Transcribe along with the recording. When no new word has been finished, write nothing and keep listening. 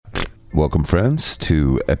Welcome, friends,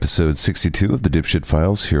 to episode 62 of the Dipshit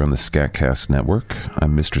Files here on the SKATCAST network.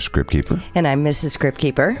 I'm Mr. Scriptkeeper. And I'm Mrs.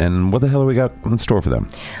 Scriptkeeper. And what the hell have we got in store for them?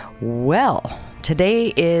 Well,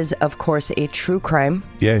 today is, of course, a true crime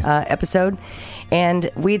episode.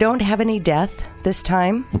 And we don't have any death this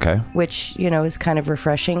time. Okay. Which, is kind of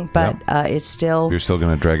refreshing. But it's still... You're still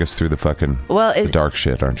going to drag us through the fucking the dark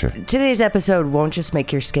shit, aren't you? Today's episode won't just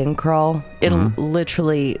make your skin crawl. It'll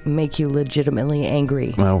literally make you legitimately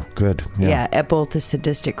angry. Oh, good. Yeah, at both the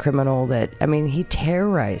sadistic criminal he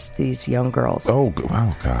terrorized these young girls. Oh,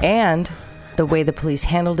 God. And... the way the police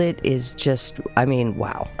handled it is just,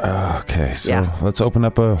 wow. Okay, so let's open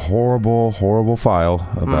up a horrible, horrible file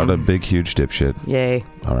about a big, huge dipshit. Yay.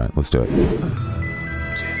 All right, let's do it.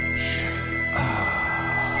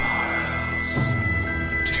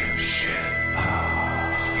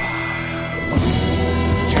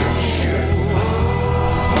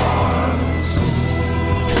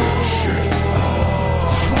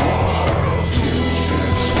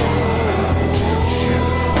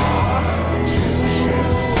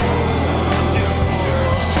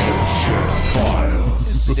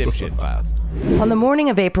 On the morning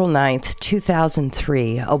of April 9th,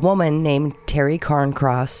 2003, a woman named Terry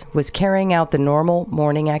Carncross was carrying out the normal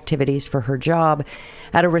morning activities for her job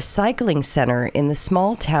at a recycling center in the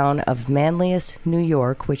small town of Manlius, New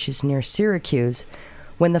York, which is near Syracuse,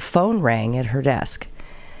 when the phone rang at her desk.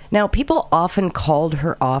 Now, people often called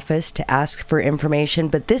her office to ask for information,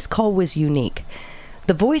 but this call was unique.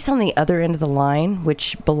 The voice on the other end of the line,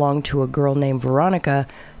 which belonged to a girl named Veronica,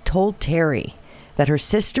 told Terry that her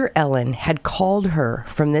sister Ellen had called her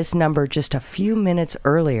from this number just a few minutes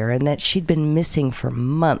earlier and that she'd been missing for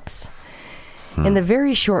months. In the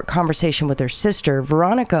very short conversation with her sister,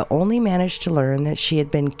 Veronica only managed to learn that she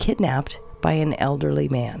had been kidnapped by an elderly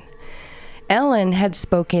man. Ellen had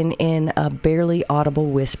spoken in a barely audible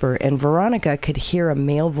whisper, and Veronica could hear a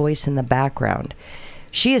male voice in the background.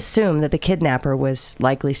 She assumed that the kidnapper was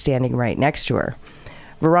likely standing right next to her.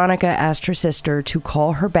 Veronica asked her sister to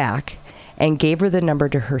call her back and gave her the number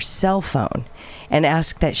to her cell phone and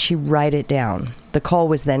asked that she write it down. The call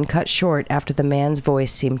was then cut short after the man's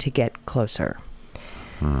voice seemed to get closer.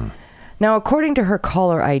 Now, according to her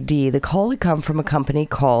caller ID, the call had come from a company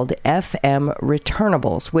called FM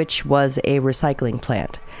Returnables, which was a recycling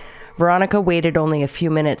plant. Veronica waited only a few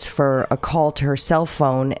minutes for a call to her cell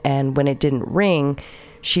phone, and when it didn't ring,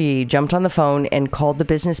 she jumped on the phone and called the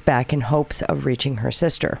business back in hopes of reaching her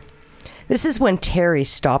sister. This is when Terry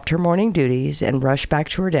stopped her morning duties and rushed back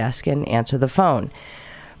to her desk and answered the phone.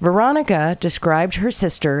 Veronica described her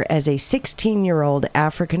sister as a 16-year-old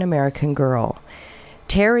African-American girl.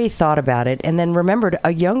 Terry thought about it and then remembered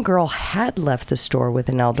a young girl had left the store with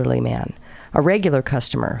an elderly man, a regular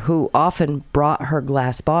customer who often brought her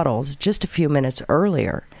glass bottles just a few minutes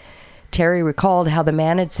earlier. Terry recalled how the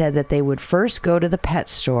man had said that they would first go to the pet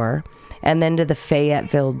store and then to the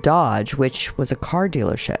Fayetteville Dodge, which was a car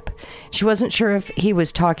dealership. She wasn't sure if he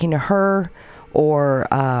was talking to her or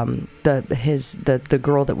the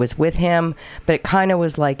girl that was with him, but it kind of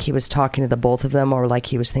was like he was talking to the both of them, or like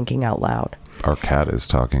he was thinking out loud. Our cat is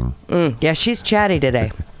talking. Yeah, she's chatty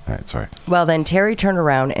today. All right, sorry. Well, then Terry turned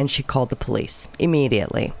around and she called the police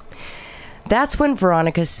immediately. That's when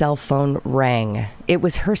Veronica's cell phone rang. It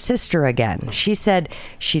was her sister again. She said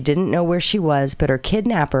she didn't know where she was, but her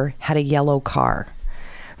kidnapper had a yellow car.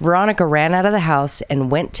 Veronica ran out of the house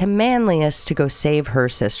and went to Manlius to go save her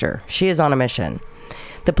sister. She is on a mission.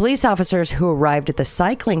 The police officers who arrived at the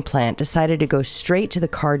cycling plant decided to go straight to the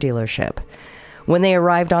car dealership. When they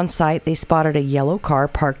arrived on site, they spotted a yellow car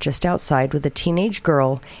parked just outside with a teenage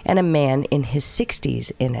girl and a man in his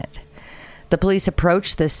 60s in it. The police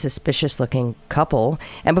approached this suspicious-looking couple,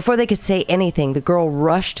 and before they could say anything, the girl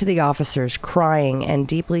rushed to the officers, crying and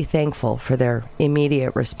deeply thankful for their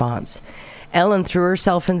immediate response. Ellen threw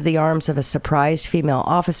herself into the arms of a surprised female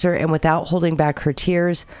officer and, without holding back her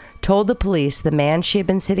tears, told the police the man she had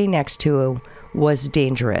been sitting next to was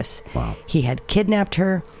dangerous. Wow. He had kidnapped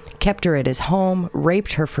her, kept her at his home,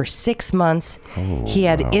 raped her for 6 months. He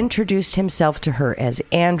had introduced himself to her as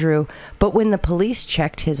Andrew, but when the police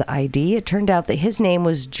checked his ID, it turned out that his name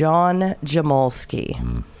was John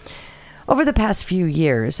Jamalski. Over the past few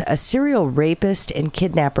years, a serial rapist and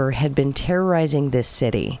kidnapper had been terrorizing this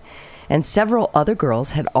city, and several other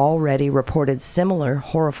girls had already reported similar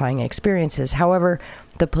horrifying experiences. However,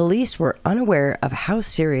 the police were unaware of how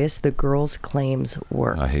serious the girls' claims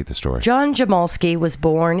were. I hate the story. John Jamalski was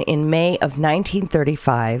born in May of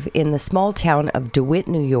 1935 in the small town of DeWitt,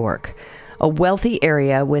 New York, a wealthy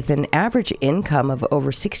area with an average income of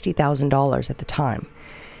over $60,000 at the time.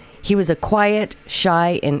 He was a quiet,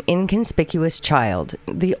 shy, and inconspicuous child.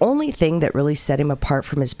 The only thing that really set him apart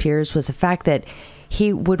from his peers was the fact that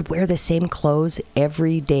he would wear the same clothes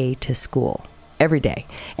every day to school. Every day.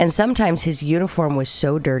 And sometimes his uniform was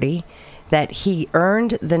so dirty that he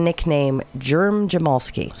earned the nickname Germ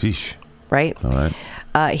Jamalski. Sheesh. Right? All right.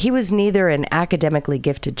 He was neither an academically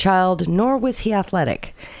gifted child, nor was he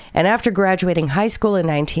athletic. And after graduating high school in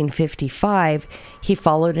 1955, he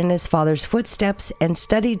followed in his father's footsteps and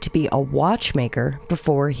studied to be a watchmaker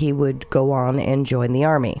before he would go on and join the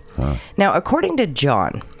army. Huh. Now, according to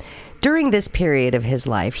John, during this period of his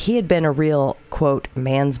life, he had been a real, quote,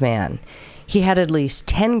 man's man. He had at least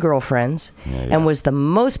 10 girlfriends and was the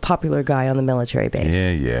most popular guy on the military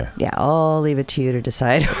base. Yeah, I'll leave it to you to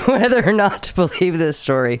decide whether or not to believe this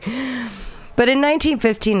story. But in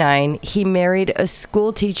 1959, he married a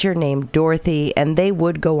school teacher named Dorothy, and they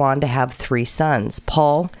would go on to have 3 sons,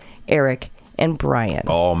 Paul, Eric, and Brian.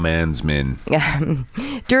 All man's men.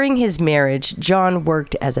 During his marriage, John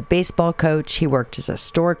worked as a baseball coach, he worked as a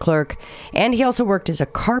store clerk, and he also worked as a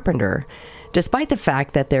carpenter. Despite the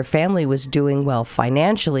fact that their family was doing well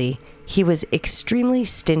financially, he was extremely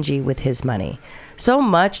stingy with his money. So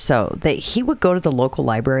much so that he would go to the local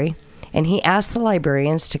library and he asked the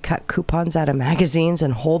librarians to cut coupons out of magazines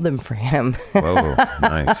and hold them for him. Whoa,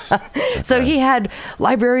 nice. Okay. So he had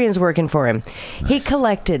librarians working for him. Nice. He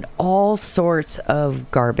collected all sorts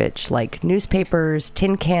of garbage, like newspapers,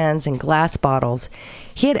 tin cans, and glass bottles.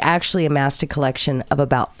 He had actually amassed a collection of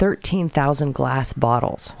about 13,000 glass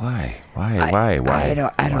bottles. Why? I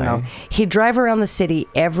don't know. He'd drive around the city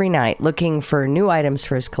every night looking for new items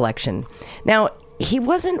for his collection. Now, he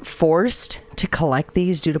wasn't forced to collect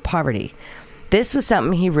these due to poverty. This was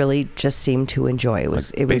something he really just seemed to enjoy. It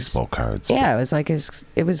was baseball cards. Yeah,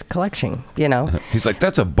 it was collection, you know. He's like,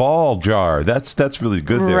 that's a ball jar. That's really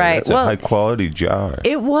good there. Right. That's a high quality jar.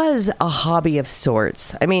 It was a hobby of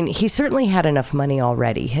sorts. I mean, he certainly had enough money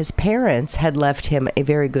already. His parents had left him a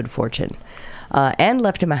very good fortune. And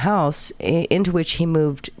left him a house into which he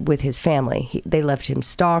moved with his family. They left him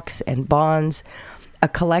stocks and bonds, a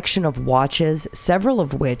collection of watches, several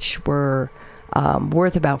of which were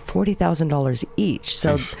worth about $40,000 each.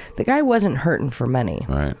 So the guy wasn't hurting for money.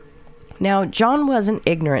 Right. Now, John wasn't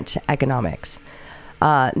ignorant to economics,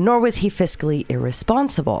 nor was he fiscally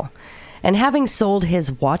irresponsible. And having sold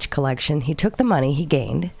his watch collection, he took the money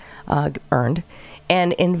he earned,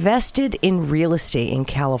 and invested in real estate in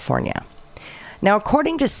California. Now,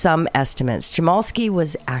 according to some estimates, Jamalski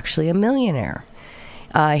was actually a millionaire.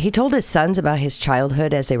 He told his sons about his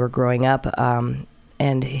childhood as they were growing up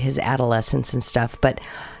and his adolescence and stuff, but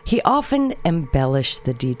he often embellished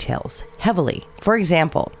the details heavily. For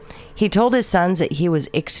example, he told his sons that he was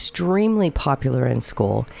extremely popular in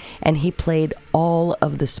school and he played all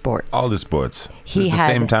of the sports. All the sports. He at the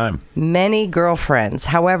same time. Many girlfriends.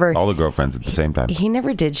 However, all the girlfriends at the same time. He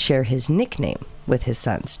never did share his nickname with his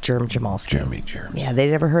sons, Germ Jamalski. Jeremy Germs. Yeah, they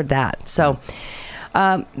never heard that. So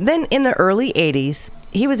then in the early 80s,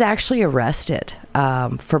 he was actually arrested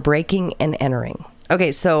for breaking and entering.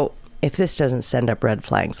 Okay, so if this doesn't send up red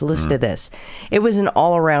flags, listen to this. It was an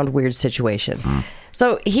all-around weird situation.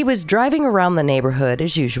 So he was driving around the neighborhood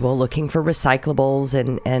as usual, looking for recyclables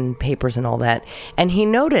and papers and all that. And he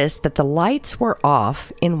noticed that the lights were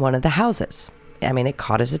off in one of the houses. I mean, it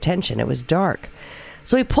caught his attention. It was dark.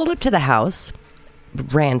 So he pulled up to the house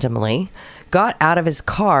randomly, got out of his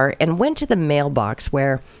car, and went to the mailbox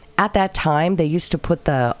where, at that time, they used to put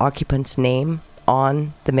the occupant's name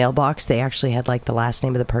on the mailbox. They actually had like the last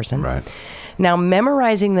name of the person. Right. Now,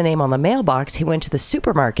 memorizing the name on the mailbox, he went to the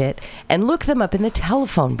supermarket and looked them up in the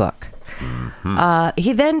telephone book.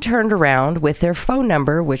 He then turned around with their phone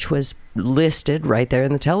number, which was listed right there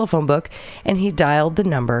in the telephone book, and he dialed the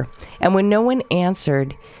number. And when no one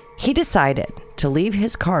answered, he decided to leave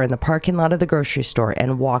his car in the parking lot of the grocery store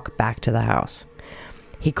and walk back to the house.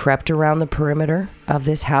 He crept around the perimeter of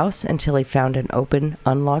this house until he found an open,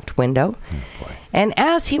 unlocked window. And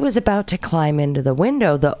as he was about to climb into the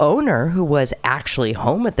window, the owner, who was actually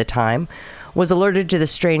home at the time, was alerted to the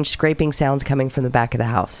strange scraping sounds coming from the back of the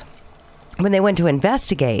house. When they went to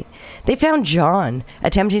investigate, they found John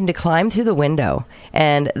attempting to climb through the window,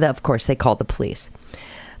 and of course they called the police.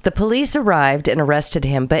 The police arrived and arrested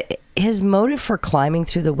him, but his motive for climbing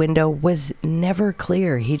through the window was never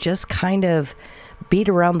clear. He just kind of beat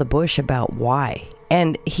around the bush about why.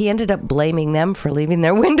 And he ended up blaming them for leaving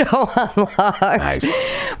their window unlocked. Nice.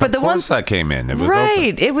 But of course I came in. It was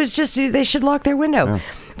right. open. It was just, they should lock their window. Yeah.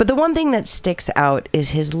 But the one thing that sticks out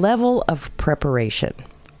is his level of preparation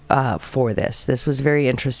for this. This was very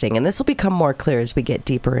interesting. And this will become more clear as we get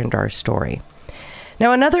deeper into our story.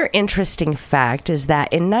 Now, another interesting fact is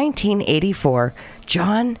that in 1984,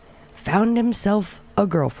 John found himself a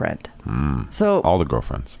girlfriend. So all the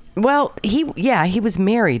girlfriends. Well, he was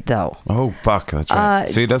married though. Oh fuck, that's right.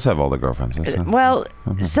 So he does have all the girlfriends.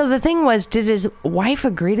 So the thing was, did his wife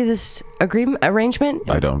agree to this arrangement?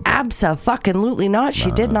 I don't. Abso-fucking-lutely not. She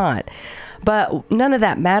did not. But none of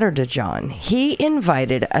that mattered to John. He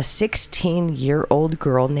invited a 16-year-old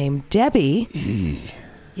girl named Debbie,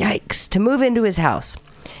 yikes, to move into his house.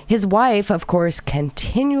 His wife, of course,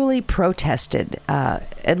 continually protested,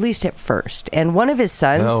 at least at first. And one of his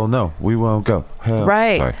sons... Hell no, we won't go. Hell.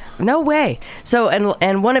 Right. Sorry. No way. So,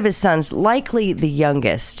 and one of his sons, likely the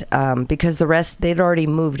youngest, because the rest, they'd already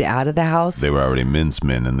moved out of the house. They were already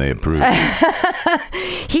mincemen and they approved.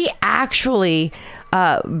 He actually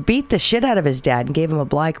beat the shit out of his dad and gave him a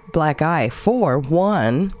black eye for,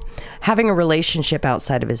 one, having a relationship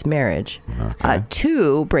outside of his marriage, Okay.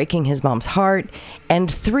 2, breaking his mom's heart, and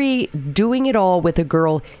 3, doing it all with a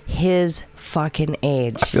girl his fucking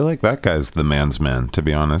age. I feel like that guy's the man's man, to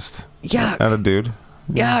be honest. Yuck. Not a dude.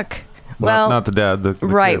 Yuck. Well, not the dad. The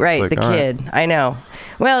right, kid. right, Like, the kid. Right. I know.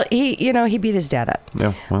 Well, he beat his dad up.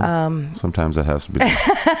 Yeah. Well, sometimes it has to be.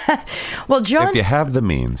 Well, John. If you have the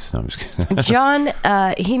means. No, I'm just kidding. John,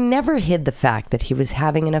 he never hid the fact that he was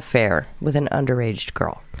having an affair with an underage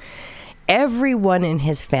girl. Everyone in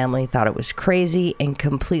his family thought it was crazy and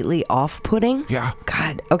completely off-putting. Yeah.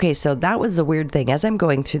 God. Okay, so that was the weird thing. As I'm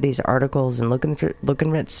going through these articles and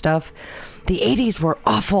looking at stuff, the 80s were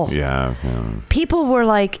awful. Yeah. People were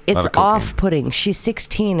like, it's of cocaine. off-putting. She's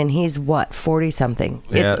 16 and he's, what, 40-something?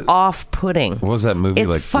 Yeah. It's off-putting. What was that movie,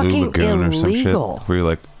 It's like Blue fucking Lagoon or some shit? illegal. Where you're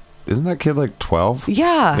like, isn't that kid like 12?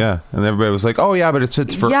 Yeah. Yeah. And everybody was like, oh yeah, but it's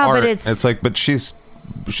for Yeah, art. but it's like, but she's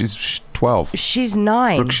 12. She's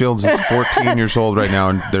 9. Brooke Shields is 14 years old right now,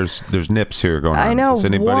 and there's nips here going on. I know. Does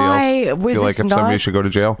anybody Why else was feel like this if not- somebody should go to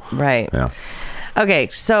jail? Right. Yeah. Okay,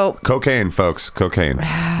 so... Cocaine, folks. Cocaine.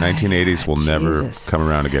 1980s will never Jesus. come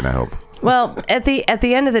around again, I hope. Well, at the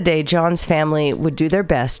end of the day, John's family would do their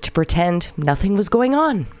best to pretend nothing was going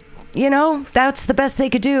on. You know, that's the best they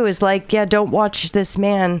could do is like, yeah, don't watch this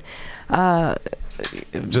man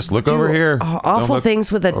Just look do over here. awful Don't look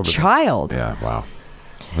things with a over there. child. Yeah, wow.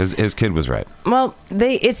 His kid was right. Well,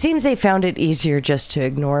 it seems they found it easier just to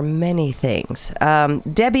ignore many things.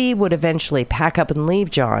 Debbie would eventually pack up and leave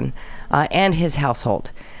John and his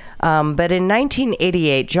household. But in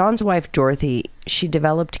 1988, John's wife, Dorothy, she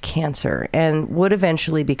developed cancer and would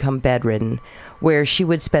eventually become bedridden, where she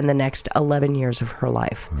would spend the next 11 years of her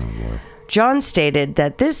life. Oh, boy. John stated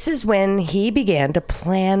that this is when he began to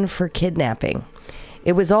plan for kidnapping.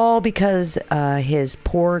 It was all because his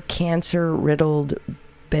poor cancer-riddled,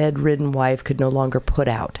 bedridden wife could no longer put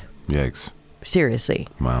out. Yikes. Seriously.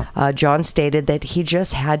 Wow. John stated that he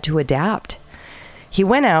just had to adapt. He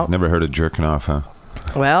went out. Never heard of jerking off, huh?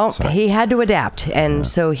 Well, Sorry. he had to adapt, and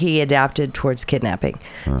so he adapted towards kidnapping.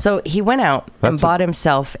 So he went out and bought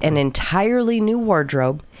himself an entirely new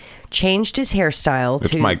wardrobe, changed his hairstyle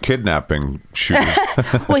It's my kidnapping shoes.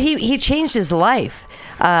 Well, he changed his life.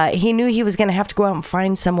 He knew he was going to have to go out and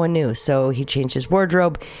find someone new, so he changed his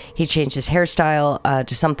wardrobe. He changed his hairstyle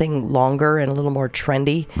to something longer and a little more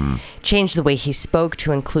trendy. Changed the way he spoke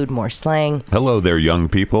to include more slang. Hello there, young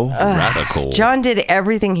people. Radical. John did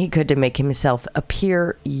everything he could to make himself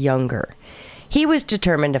appear younger. He was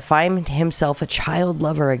determined to find himself a child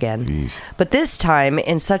lover again, Jeez. but this time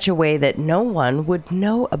in such a way that no one would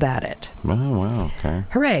know about it. Wow, okay.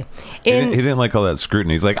 Hooray. He didn't like all that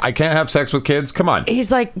scrutiny. He's like, I can't have sex with kids? Come on.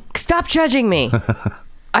 He's like, stop judging me.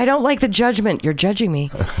 I don't like the judgment. You're judging me.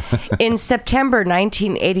 In September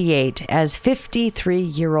 1988, as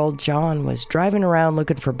 53-year-old John was driving around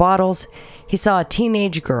looking for bottles, he saw a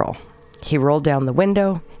teenage girl. He rolled down the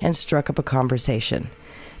window and struck up a conversation.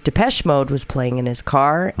 Depeche Mode was playing in his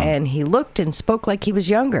car, and he looked and spoke like he was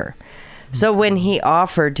younger. So when he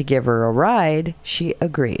offered to give her a ride, she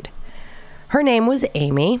agreed. Her name was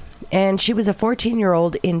Amy, and she was a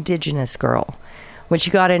 14-year-old indigenous girl. When she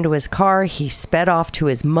got into his car, he sped off to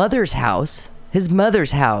his mother's house,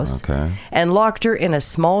 Okay. and locked her in a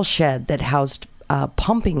small shed that housed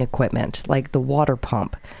pumping equipment, like the water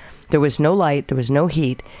pump. There was no light, there was no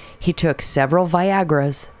heat. He took several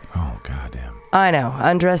Viagras. Oh, goddamn. I know,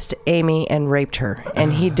 undressed Amy and raped her.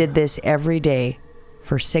 And he did this every day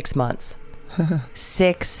for 6 months.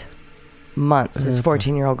 6 months, this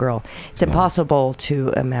 14-year-old girl. It's impossible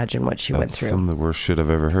to imagine what she went That's through. some of the worst shit I've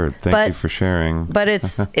ever heard. Thank you for sharing. But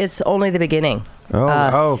it's only the beginning.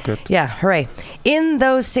 Good. Yeah, hooray. In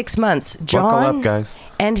those 6 months, Buckle John up, guys.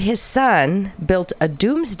 and his son built a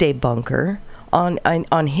doomsday bunker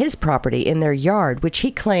on his property in their yard, which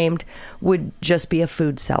he claimed would just be a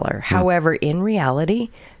food cellar. However, in reality,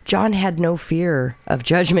 John had no fear of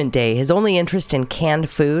Judgment Day. His only interest in canned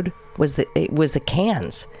food was the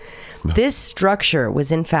cans. This structure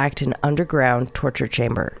was, in fact, an underground torture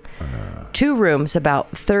chamber. 2 rooms, about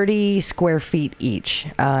 30 square feet each,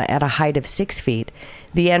 at a height of 6 feet.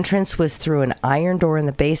 The entrance was through an iron door in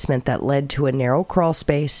the basement that led to a narrow crawl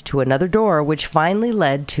space to another door, which finally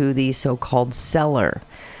led to the so-called cellar.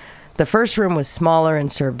 The first room was smaller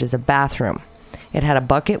and served as a bathroom. It had a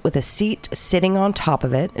bucket with a seat sitting on top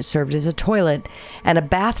of it. It served as a toilet and a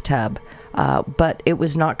bathtub, but it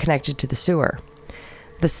was not connected to the sewer.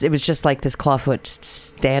 It was just like this clawfoot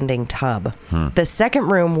standing tub. The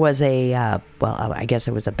second room was I guess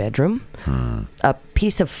it was a bedroom. A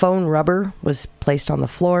piece of foam rubber was placed on the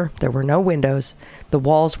floor. There were no windows. The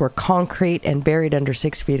walls were concrete and buried under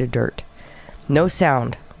 6 feet of dirt. No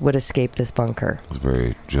sound would escape this bunker. It's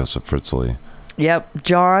very Joseph Fritzley. Yep.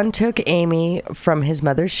 John took Amy from his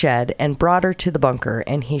mother's shed and brought her to the bunker,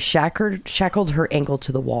 and he shackled her ankle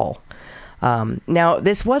to the wall. Now,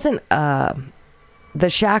 this wasn't... The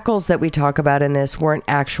shackles that we talk about in this weren't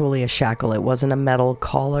actually a shackle. It wasn't a metal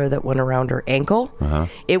collar that went around her ankle.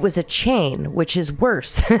 It was a chain, which is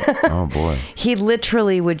worse. Oh, boy. He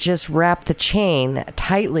literally would just wrap the chain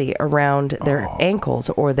tightly around their ankles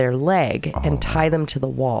or their leg and tie them to the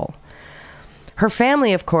wall. Her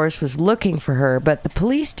family, of course, was looking for her, but the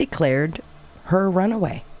police declared her a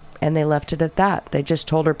runaway, and they left it at that. They just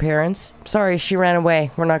told her parents, sorry, she ran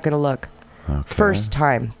away. We're not going to look. Okay. First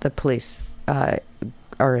time the police...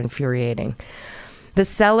 are infuriating. The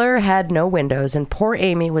cellar had no windows, and poor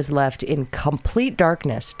Amy was left in complete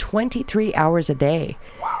darkness 23 hours a day.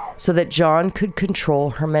 Wow. So that John could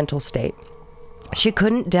control her mental state. She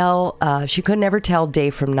couldn't ever tell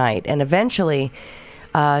day from night, and eventually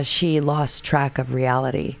she lost track of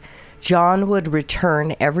reality. John would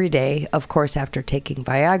return every day, of course after taking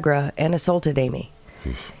Viagra, and assaulted Amy.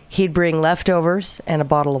 He'd bring leftovers and a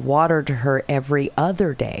bottle of water to her every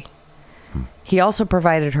other day. He also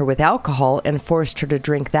provided her with alcohol and forced her to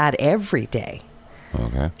drink that every day.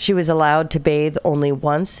 Okay. She was allowed to bathe only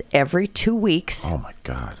once every 2 weeks. Oh, my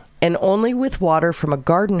God. And only with water from a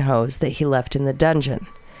garden hose that he left in the dungeon.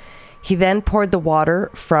 He then poured the water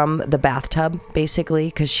from the bathtub, basically,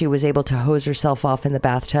 because she was able to hose herself off in the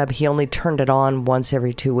bathtub. He only turned it on once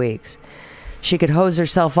every 2 weeks. She could hose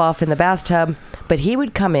herself off in the bathtub, but he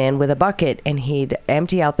would come in with a bucket and he'd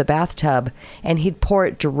empty out the bathtub and he'd pour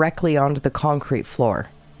it directly onto the concrete floor.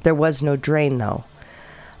 There was no drain, though.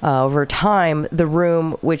 Over time, the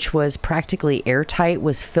room, which was practically airtight,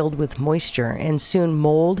 was filled with moisture, and soon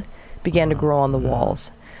mold began to grow on the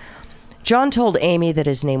walls. John told Amy that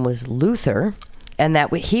his name was Luther and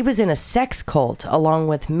that he was in a sex cult along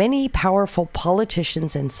with many powerful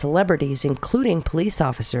politicians and celebrities, including police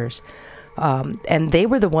officers. And they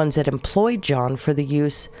were the ones that employed John for the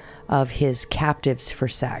use of his captives for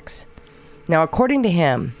sex. Now, according to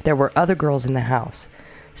him, there were other girls in the house,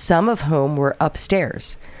 some of whom were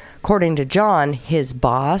upstairs. According to John, his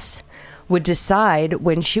boss would decide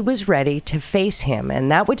when she was ready to face him, and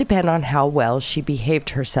that would depend on how well she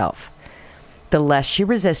behaved herself. The less she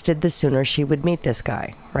resisted, the sooner she would meet this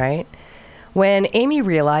guy, right? When Amy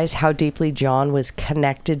realized how deeply John was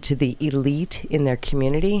connected to the elite in their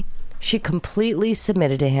community, she completely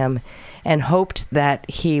submitted to him and hoped that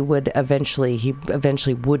he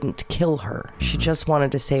eventually wouldn't kill her. She just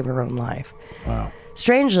wanted to save her own life. Wow.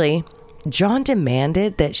 Strangely, John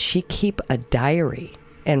demanded that she keep a diary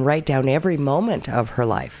and write down every moment of her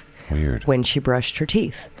life. Weird. When she brushed her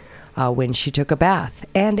teeth, when she took a bath,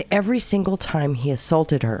 and every single time he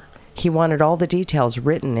assaulted her. He wanted all the details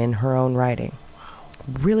written in her own writing.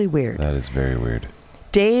 Really weird. That is very weird.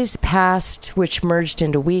 Days passed, which merged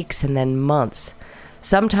into weeks and then months.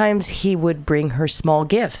 Sometimes he would bring her small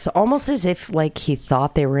gifts, almost as if like he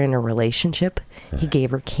thought they were in a relationship. He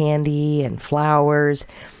gave her candy and flowers,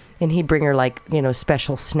 and he'd bring her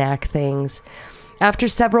special snack things. After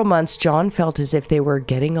several months, John felt as if they were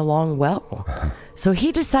getting along well. So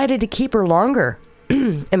he decided to keep her longer,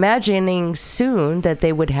 imagining soon that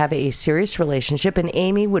they would have a serious relationship and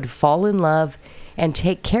Amy would fall in love and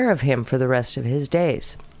take care of him for the rest of his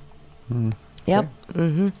days. Yep.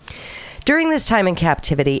 Mm-hmm. During this time in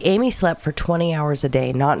captivity, Amy slept for 20 hours a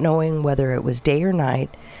day, not knowing whether it was day or night.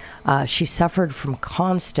 She suffered from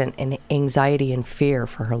constant anxiety and fear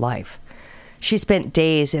for her life. She spent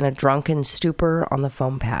days in a drunken stupor on the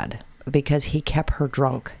foam pad because he kept her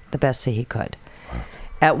drunk the best that he could.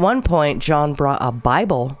 At one point, John brought a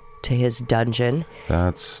Bible to his dungeon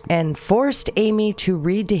and forced Amy to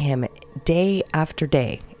read to him day after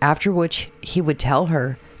day after which he would tell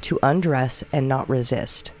her to undress and not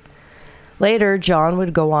resist. Later, John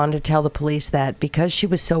would go on to tell the police that because she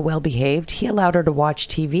was so well behaved, he allowed her to watch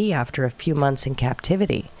TV after a few months in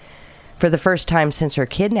captivity. For the first time since her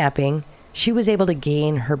kidnapping, she was able to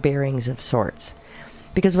gain her bearings of sorts.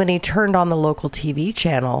 Because when he turned on the local TV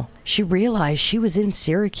channel, she realized she was in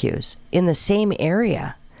Syracuse, in the same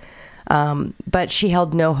area. But she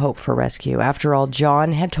held no hope for rescue. After all,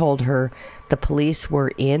 John had told her the police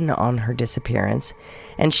were in on her disappearance,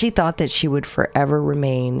 and she thought that she would forever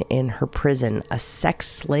remain in her prison, a sex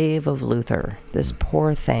slave of Luther. This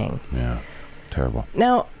poor thing. Yeah, terrible.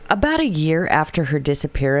 Now, about a year after her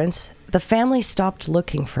disappearance, the family stopped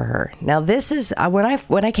looking for her. Now, this is when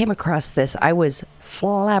I came across this, I was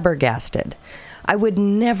flabbergasted. I would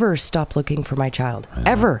never stop looking for my child,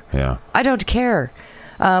 ever. Yeah. I don't care.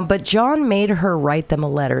 But John made her write them a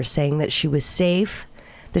letter saying that she was safe,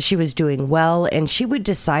 that she was doing well, and she would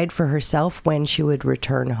decide for herself when she would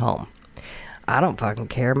return home. I don't fucking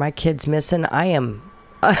care. My kid's missing. I am.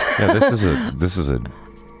 Yeah, this is a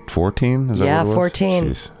 14? Is that what it was? 14.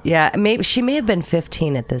 Jeez. Yeah, maybe she may have been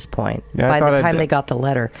 15 at this point by the time they got the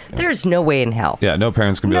letter. There's no way in hell. Yeah, no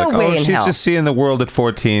parents can be No like, way oh, in she's hell. just seeing the world at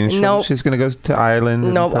 14. Nope. She's going to go to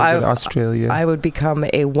Ireland Nope, and Australia. I would become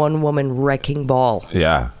a one-woman wrecking ball.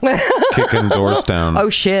 Yeah. Kicking doors down. Oh,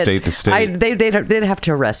 shit. State to state. They'd have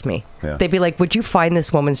to arrest me. Yeah. They'd be like, would you find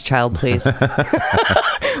this woman's child, please?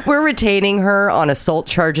 We're retaining her on assault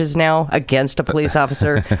charges now against a police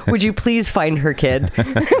officer. Would you please find her kid?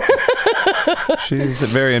 She's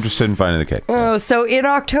very interested in finding the kid. So in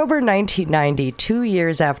October 1990, 2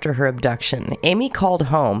 years after her abduction, Amy called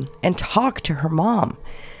home and talked to her mom.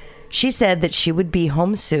 She said that she would be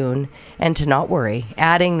home soon and to not worry,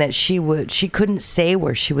 adding that she couldn't say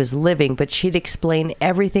where she was living, but she'd explain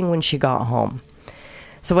everything when she got home.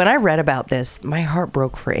 So when I read about this, my heart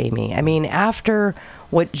broke for Amy. I mean, after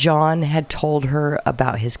what John had told her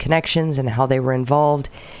about his connections and how they were involved,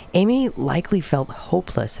 Amy likely felt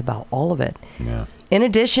hopeless about all of it. Yeah. In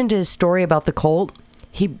addition to his story about the cult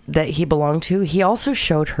that he belonged to, he also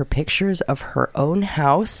showed her pictures of her own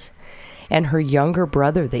house and her younger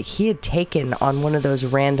brother that he had taken on one of those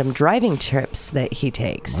random driving trips that he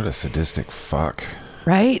takes. What a sadistic fuck.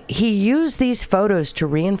 Right? He used these photos to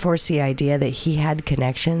reinforce the idea that he had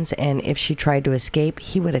connections, and if she tried to escape,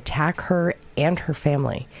 he would attack her and her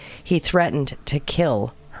family. He threatened to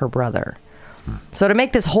kill her brother. So to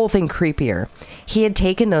make this whole thing creepier, he had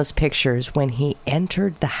taken those pictures when he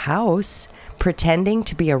entered the house, pretending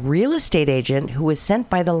to be a real estate agent who was sent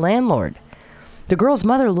by the landlord. The girl's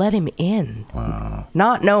mother let him in,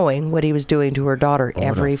 not knowing what he was doing to her daughter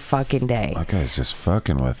every fucking day. That guy's just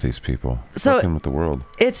fucking with these people. So fucking with the world.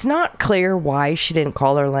 It's not clear why she didn't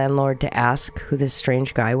call her landlord to ask who this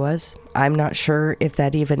strange guy was. I'm not sure if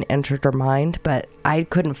that even entered her mind, but I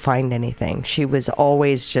couldn't find anything. She was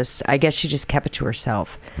always I guess she just kept it to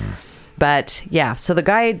herself. But yeah, so the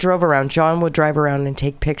guy drove around. John would drive around and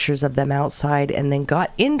take pictures of them outside and then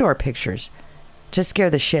got indoor pictures to scare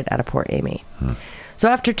the shit out of poor Amy. So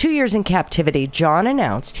after 2 years in captivity, John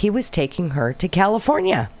announced he was taking her to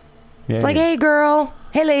California. Yay. It's like, hey girl,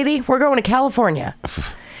 hey lady, we're going to California.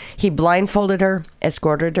 He blindfolded her,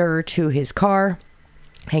 escorted her to his car,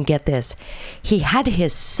 and get this, he had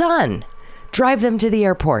his son drive them to the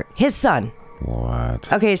airport. His son.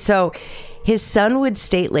 What? Okay, so his son would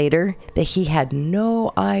state later that he had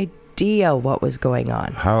no idea what was going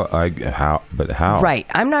on. How? Right.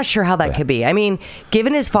 I'm not sure how that could be. I mean,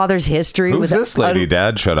 given his father's history Who's with this lady,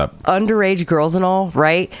 Dad? Shut up. Underage girls and all,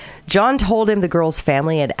 right? John told him the girl's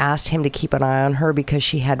family had asked him to keep an eye on her because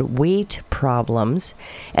she had weight problems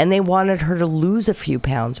and they wanted her to lose a few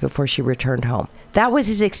pounds before she returned home. That was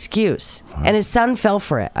his excuse. And his son fell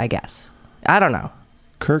for it, I guess. I don't know.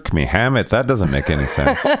 Kirk me Hammett. That doesn't make any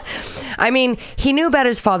sense. I mean, he knew about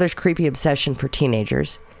his father's creepy obsession for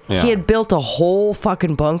teenagers. Yeah. He had built a whole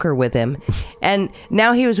fucking bunker with him. And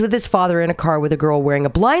now he was with his father in a car with a girl wearing a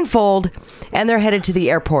blindfold, and they're headed to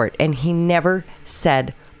the airport. And he never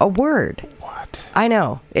said a word. What? I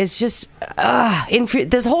know. It's just,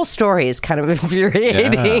 this whole story is kind of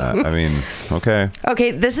infuriating. Yeah, I mean, okay.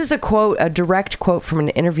 Okay, this is a direct quote from an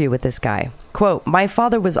interview with this guy. Quote, "My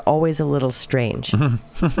father was always a little strange."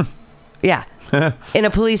 Yeah. In a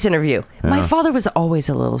police interview. My father was always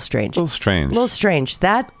a little strange. A little strange. A little strange.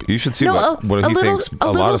 That you should see what he thinks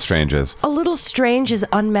a lot of strange is. A little strange is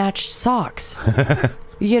unmatched socks.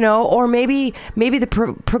 You know, or maybe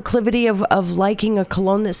the proclivity of liking a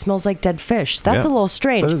cologne that smells like dead fish. That's a little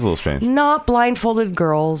strange. That is a little strange. Not blindfolded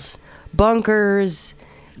girls, bunkers.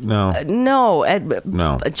 No. No.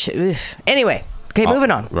 No. Anyway, Okay,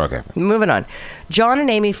 moving on. Okay. Moving on. John and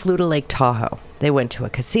Amy flew to Lake Tahoe. They went to a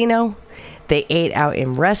casino. They ate out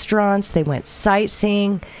in restaurants. They went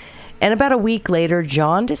sightseeing. And about a week later,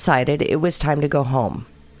 John decided it was time to go home.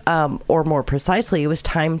 Or more precisely, it was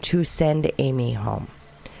time to send Amy home.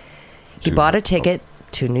 He bought a ticket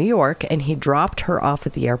to New York, and he dropped her off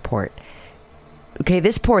at the airport. Okay,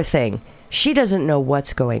 this poor thing. She doesn't know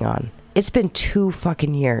what's going on. It's been 2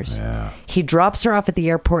 fucking years. Yeah. He drops her off at the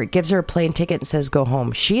airport, gives her a plane ticket, and says, go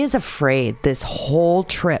home. She is afraid this whole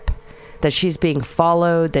trip that she's being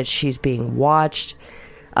followed, that she's being watched,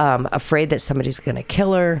 afraid that somebody's going to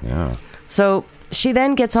kill her. Yeah. So she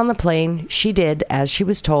then gets on the plane. She did, as she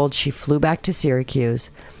was told. She flew back to Syracuse.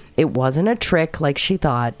 It wasn't a trick like she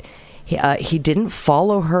thought. He didn't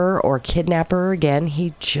follow her or kidnap her again.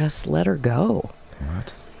 He just let her go.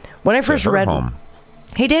 What? When I first read... home.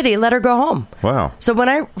 He did. He let her go home. Wow. So when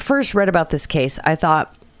I first read about this case, I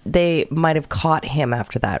thought they might have caught him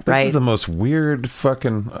after that, right? This is the most weird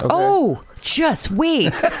fucking... Okay. Oh, just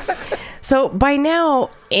wait. So by now,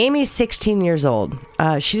 Amy's 16 years old.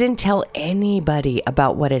 She didn't tell anybody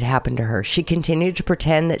about what had happened to her. She continued to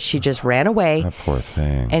pretend that she just ran away. That poor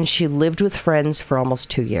thing. And she lived with friends for almost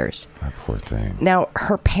 2 years. That poor thing. Now,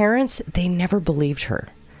 her parents, they never believed her.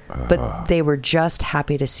 But they were just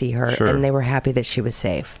happy to see her, Sure. and they were happy that she was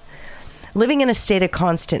safe. Living in a state of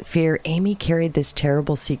constant fear, Amy carried this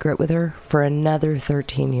terrible secret with her for another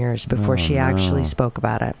 13 years before she actually spoke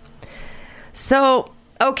about it. So,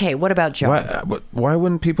 okay, what about John? Why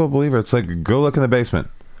wouldn't people believe her? It's like, go look in the basement.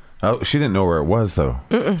 Oh, she didn't know where it was, though.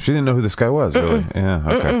 She didn't know who this guy was, really. Yeah,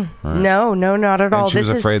 okay. All right. No, not at all. And she was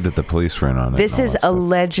afraid that the police were in on it. This and all is that stuff.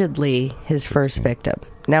 allegedly his first victim.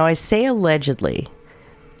 Now, I say allegedly.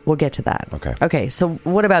 We'll get to that. Okay, so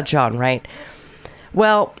what about John, right?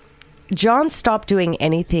 Well, John stopped doing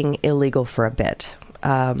anything illegal for a bit.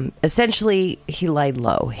 Essentially, he lied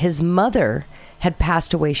low. His mother had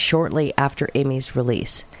passed away shortly after Amy's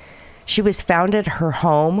release. She was found at her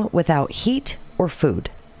home without heat or food.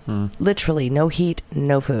 Literally, no heat,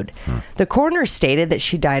 no food. The coroner stated that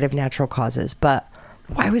she died of natural causes, but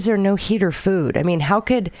why was there no heat or food? I mean, how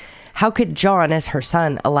could John, as her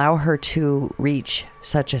son, allow her to reach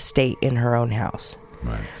such a state in her own house?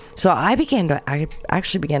 Right. So I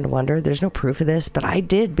actually began to wonder, there's no proof of this, but I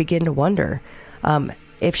did begin to wonder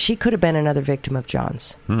if she could have been another victim of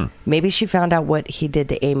John's. Maybe she found out what he did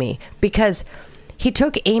to Amy, because he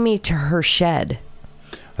took Amy to her shed.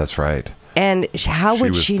 That's right. And how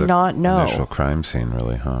would she not know? Initial crime scene,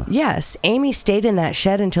 really, huh? Yes. Amy stayed in that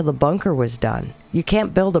shed until the bunker was done. You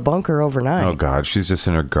can't build a bunker overnight. Oh, God. She's just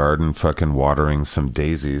in her garden fucking watering some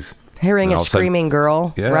daisies. Hearing a screaming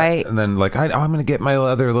girl, yeah, right? And then like, I'm going to get my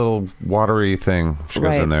other little watery thing. She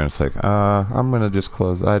goes in there and it's like, I'm going to just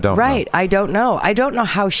close. I don't know. Right. I don't know. I don't know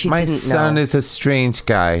how she didn't know. My son is a strange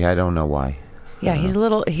guy. I don't know why. Yeah,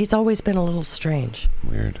 he's always been a little strange.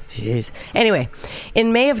 Weird. Jeez. Anyway,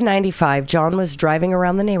 in May of 95, John was driving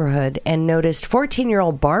around the neighborhood and noticed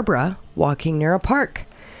 14-year-old Barbara walking near a park.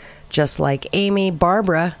 Just like Amy,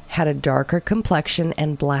 Barbara had a darker complexion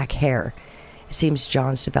and black hair. It seems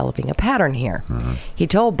John's developing a pattern here. He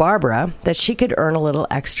told Barbara that she could earn a little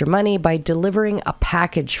extra money by delivering a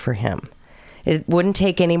package for him. It wouldn't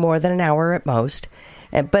take any more than an hour at most,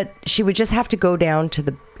 but she would just have to go down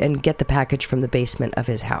to and get the package from the basement of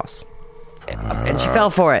his house. And she fell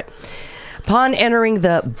for it. Upon entering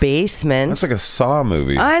the basement... That's like a Saw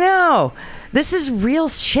movie. I know. This is real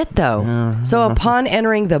shit, though. Yeah. So upon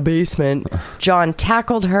entering the basement, John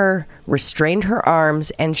tackled her, restrained her arms,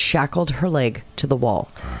 and shackled her leg to the wall.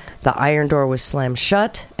 The iron door was slammed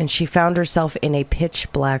shut, and she found herself in a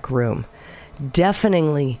pitch-black room,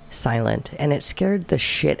 deafeningly silent, and it scared the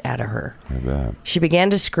shit out of her. I bet. She began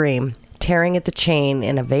to scream, tearing at the chain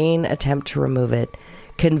in a vain attempt to remove it,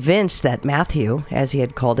 convinced that Matthew, as he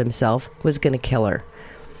had called himself, was going to kill her.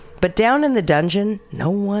 But down in the dungeon,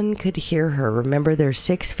 no one could hear her. Remember, there's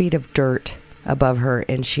 6 feet of dirt above her,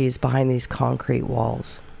 and she's behind these concrete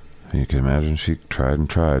walls. You can imagine she tried and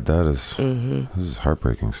tried. That is, this is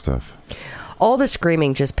heartbreaking stuff. All the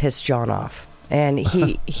screaming just pissed John off. And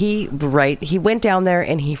he went down there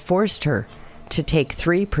and he forced her to take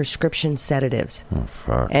 3 prescription sedatives. Oh,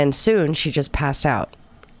 fuck. And soon she just passed out.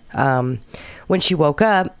 When she woke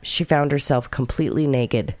up, she found herself completely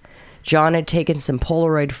naked. John had taken some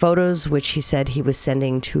Polaroid photos, which he said he was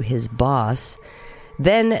sending to his boss.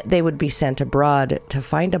 Then they would be sent abroad to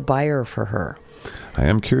find a buyer for her. I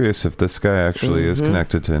am curious if this guy actually is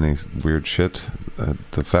connected to any weird shit.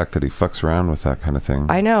 The fact that he fucks around with that kind of thing.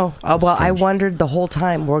 I know. Well, I wondered the whole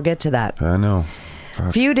time. We'll get to that. I know.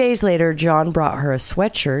 A few days later, John brought her a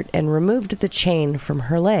sweatshirt and removed the chain from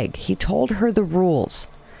her leg. He told her the rules.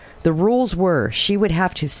 The rules were she would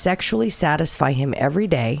have to sexually satisfy him every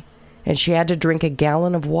day, and she had to drink a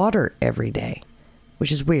gallon of water every day,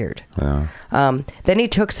 which is weird. Yeah. Then he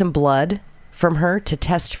took some blood from her to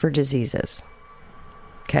test for diseases.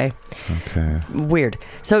 Okay. Weird.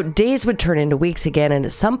 So days would turn into weeks again, and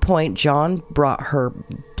at some point, John brought her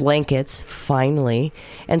blankets, finally,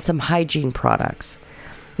 and some hygiene products.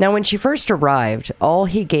 Now, when she first arrived, all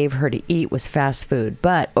he gave her to eat was fast food,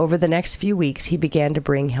 but over the next few weeks, he began to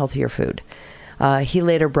bring healthier food. He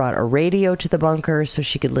later brought a radio to the bunker so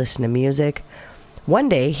she could listen to music. One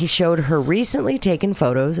day, he showed her recently taken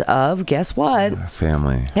photos of, guess what?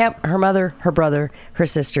 Family. Yep, her mother, her brother, her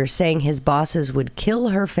sister, saying his bosses would kill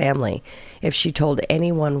her family if she told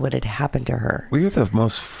anyone what had happened to her. We are the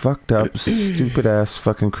most fucked up, stupid-ass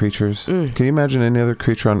fucking creatures. Can you imagine any other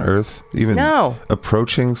creature on Earth even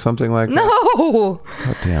approaching something like that? No!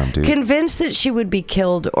 God damn, dude. Convinced that she would be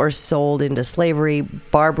killed or sold into slavery,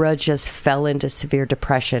 Barbara just fell into severe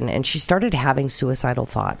depression, and she started having suicidal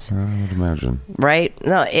thoughts. I would imagine. Right?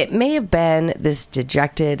 No, it may have been this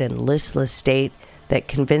dejected and listless state that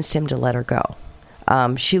convinced him to let her go.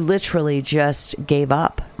 She literally just gave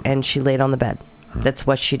up and she laid on the bed. That's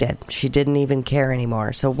what she did. She didn't even care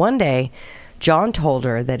anymore. So one day, John told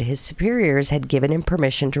her that his superiors had given him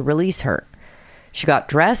permission to release her. She got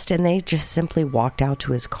dressed and they just simply walked out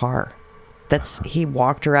to his car. He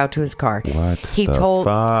walked her out to his car. Fuck? He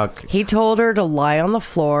told her to lie on the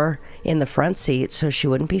floor in the front seat so she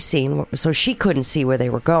wouldn't be seen, so she couldn't see where they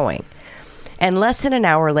were going. And less than an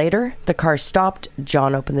hour later, the car stopped.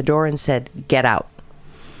 John opened the door and said, "Get out."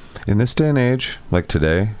 In this day and age, like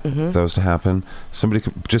today, if that was to happen, somebody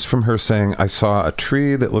could, just from her saying, "I saw a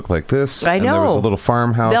tree that looked like this," I know. And there was a little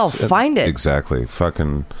farmhouse. They'll find it. Exactly.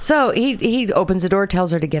 Fucking. So he opens the door,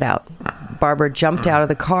 tells her to get out. Barbara jumped out of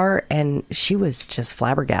the car, and she was just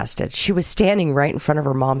flabbergasted. She was standing right in front of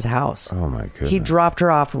her mom's house. Oh, my goodness. He dropped her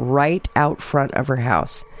off right out front of her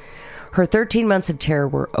house. Her 13 months of terror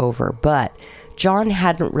were over, but John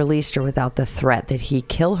hadn't released her without the threat that he'd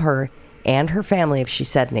kill her and her family if she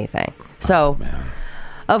said anything. So,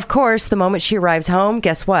 of course, the moment she arrives home,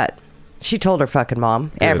 guess what? She told her fucking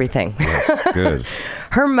mom everything. Yes, good.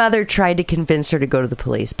 Her mother tried to convince her to go to the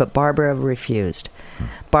police, but Barbara refused.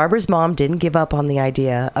 Barbara's mom didn't give up on the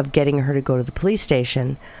idea of getting her to go to the police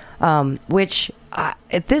station, which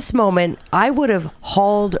at this moment, I would have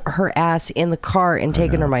hauled her ass in the car and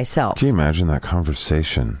taken her myself. Can you imagine that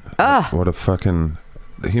conversation? What a fucking...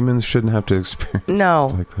 Humans shouldn't have to experience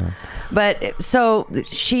like that. But so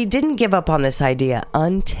she didn't give up on this idea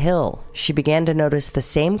until she began to notice the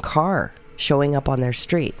same car showing up on their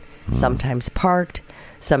street, sometimes parked,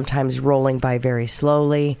 sometimes rolling by very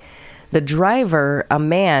slowly. The driver, a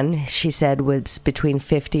man, she said was between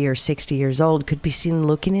 50 or 60 years old, could be seen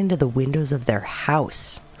looking into the windows of their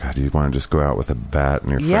house. God, you want to just go out with a bat and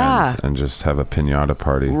your friends and just have a piñata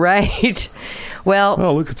party. Right. Well,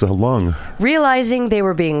 oh, look, it's a lung. Realizing they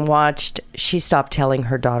were being watched, she stopped telling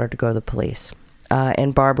her daughter to go to the police.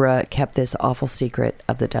 And Barbara kept this awful secret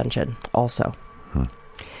of the dungeon also.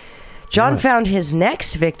 John found his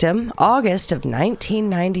next victim August of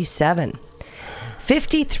 1997.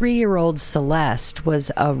 53-year-old Celeste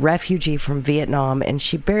was a refugee from Vietnam, and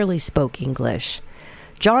she barely spoke English.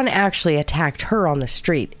 John actually attacked her on the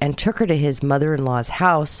street and took her to his mother-in-law's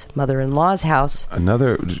house. Mother-in-law,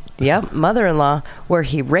 where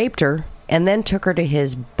he raped her and then took her to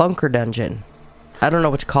his bunker dungeon. I don't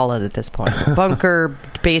know what to call it at this point. Bunker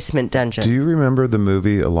basement dungeon. Do you remember the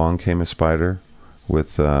movie Along Came a Spider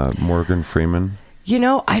with Morgan Freeman? You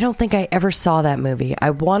know, I don't think I ever saw that movie.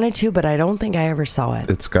 I wanted to, but I don't think I ever saw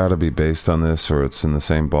it. It's got to be based on this, or it's in the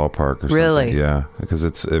same ballpark or something. Really? Yeah, because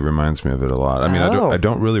it reminds me of it a lot. I mean, I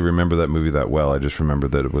don't really remember that movie that well. I just remember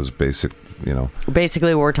that it was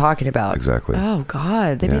basically what we're talking about. Exactly. Oh,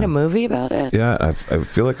 God. They made a movie about it? Yeah, I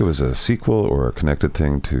feel like it was a sequel or a connected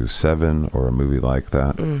thing to Seven or a movie like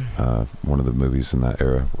that. One of the movies in that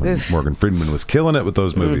era when Morgan Freeman was killing it with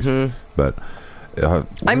those movies. But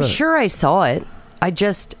I'm sure I saw it.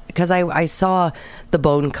 Because I saw The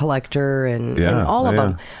Bone Collector and all of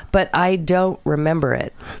them, but I don't remember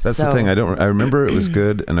it. That's the thing. I remember it was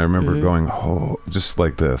good, and I remember going, just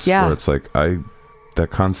like this, where it's like that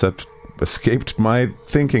concept escaped my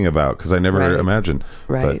thinking about because I never imagined.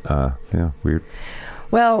 Right. But weird.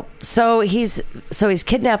 Well, so he's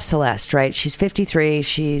kidnapped Celeste, right? She's 53.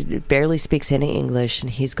 She barely speaks any English,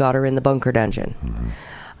 and he's got her in the bunker dungeon.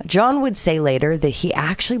 John would say later that he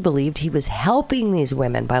actually believed he was helping these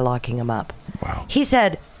women by locking them up. Wow. He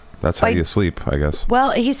said, That's how you sleep, I guess.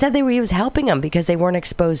 Well, he said he was helping them because they weren't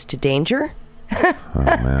exposed to danger Oh,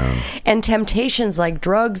 man. and temptations like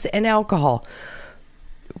drugs and alcohol,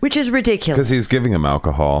 which is ridiculous. Because he's giving him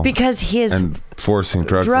alcohol. Because he is... And forcing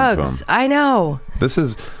drugs into him. I know. This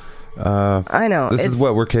is... I know. This is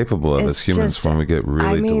what we're capable of as humans when we get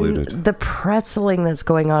really deluded. The pretzeling that's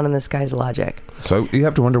going on in this guy's logic. So you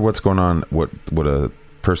have to wonder what's going on, what a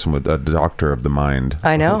person would, a doctor of the mind,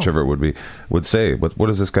 I know, whichever it would be, would say. What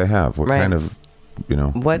does this guy have? What kind of,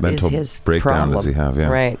 what mental is his breakdown problem? Does he have? Yeah.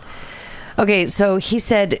 Right. Okay, so he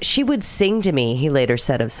said she would sing to me, he later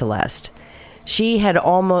said of Celeste. She had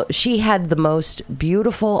the most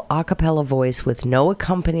beautiful a cappella voice with no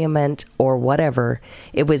accompaniment or whatever.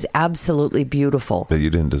 It was absolutely beautiful. But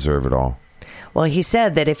you didn't deserve it all. Well, he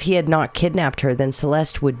said that if he had not kidnapped her, then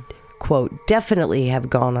Celeste would, quote, definitely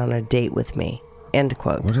have gone on a date with me, end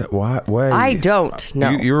quote. Why? I don't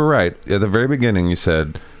know. You were right. At the very beginning, you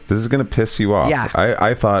said, this is going to piss you off. Yeah.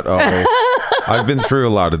 I thought, I've been through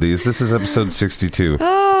a lot of these. This is episode 62.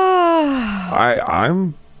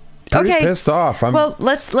 I'm... pretty pissed off. Well,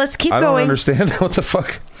 let's keep going. I don't understand what the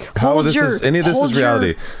fuck. Any of this is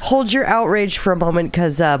reality. Hold your outrage for a moment,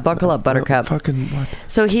 because buckle up, Buttercup. Fucking what?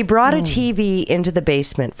 So he brought a TV into the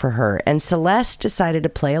basement for her, and Celeste decided to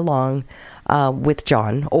play along with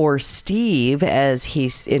John, or Steve, as he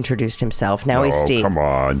introduced himself. Now he's Steve. Come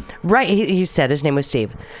on. Right, he said his name was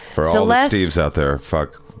Steve. For Celeste, all the Steves out there,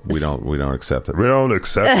 fuck. We don't accept it. We don't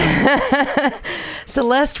accept it.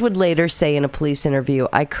 Celeste would later say in a police interview,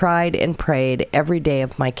 I cried and prayed every day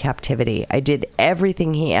of my captivity. I did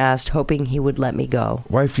everything he asked, hoping he would let me go.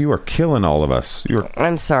 Wife, you are killing all of us.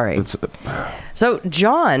 I'm sorry. So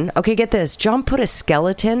John, okay, get this. John put a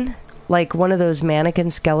skeleton, like one of those mannequin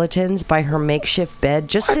skeletons, by her makeshift bed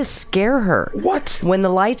just to scare her. What? When the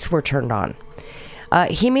lights were turned on.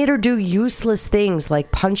 He made her do useless things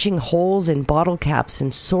like punching holes in bottle caps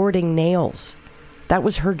and sorting nails. That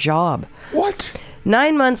was her job. What?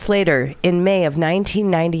 9 months later, in May of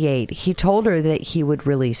 1998, he told her that he would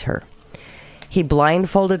release her. He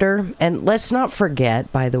blindfolded her, and let's not forget,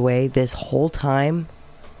 by the way, this whole time,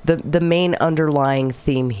 the main underlying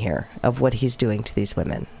theme here of what he's doing to these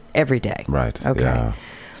women every day. Right. Okay. Yeah.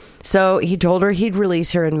 So he told her he'd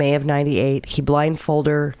release her in May of 98. He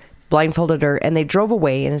blindfolded her, and they drove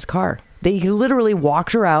away in his car. He literally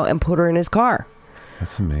walked her out and put her in his car.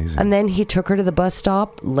 That's amazing. And then he took her to the bus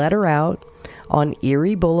stop, let her out on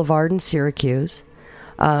Erie Boulevard in Syracuse.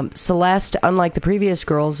 Celeste, unlike the previous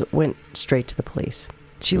girls, went straight to the police.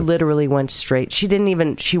 She literally went straight.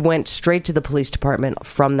 She went straight to the police department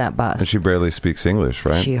from that bus. And she barely speaks English,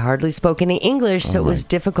 right? She hardly spoke any English, so it was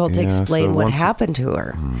difficult to explain what happened to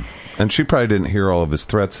her. And she probably didn't hear all of his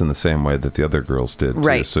threats in the same way that the other girls did, too.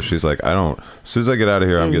 Right. So she's like, as soon as I get out of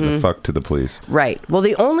here, I'm getting the fuck to the police. Right. Well,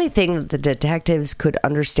 the only thing that the detectives could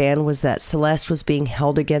understand was that Celeste was being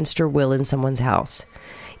held against her will in someone's house.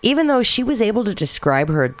 Even though she was able to describe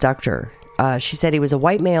her abductor, she said he was a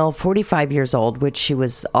white male, 45 years old, which she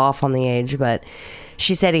was off on the age, but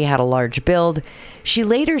she said he had a large build. She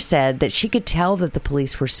later said that she could tell that the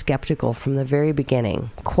police were skeptical from the very beginning.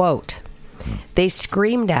 Quote, they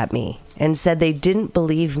screamed at me and said they didn't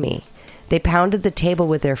believe me. They pounded the table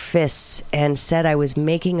with their fists and said I was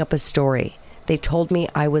making up a story. They told me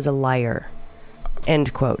I was a liar.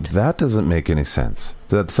 End quote. That doesn't make any sense.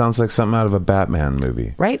 That sounds like something out of a Batman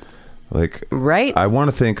movie. Right? Right. I want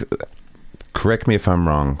to think... Correct me if I'm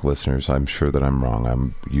wrong, listeners. I'm sure that I'm wrong.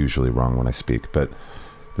 I'm usually wrong when I speak, but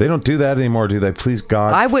they don't do that anymore, do they? Please,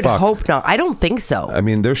 God. I would hope not. I don't think so. I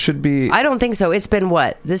mean, there should be... I don't think so. It's been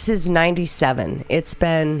what? This is 97.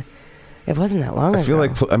 It wasn't that long ago. I feel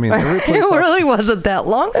like, it really wasn't that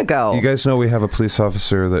long ago. You guys know we have a police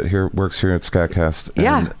officer that works here at SKATCAST.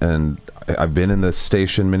 And I've been in this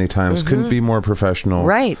station many times. Couldn't be more professional.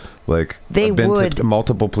 Right. I've been to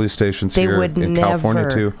multiple police stations here in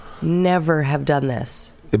California too. Never have done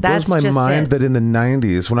this. It blows my mind that in the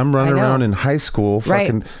 90s, when I'm running around in high school,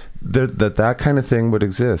 that kind of thing would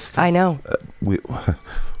exist. I know. We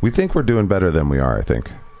think we're doing better than we are, I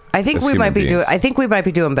think. I think we might be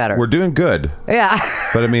doing better. We're doing good. Yeah.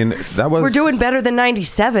 But I mean, that was... We're doing better than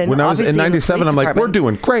 97. When I was in 97, I'm like, we're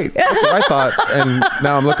doing great. That's what I thought. And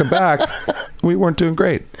now I'm looking back, we weren't doing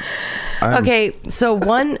great. Okay, so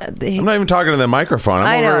I'm not even talking to the microphone.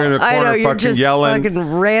 I'm over in the corner you're just yelling.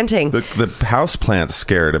 Fucking ranting. The house plant's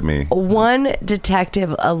scared of me. One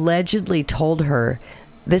detective allegedly told her,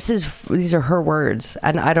 these are her words,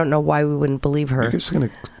 and I don't know why we wouldn't believe her. You're just gonna...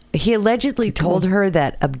 He allegedly told her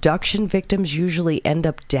that abduction victims usually end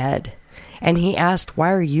up dead. And he asked,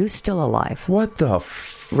 why are you still alive? What the...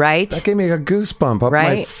 Right? That gave me a goosebump up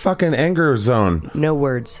my fucking anger zone. No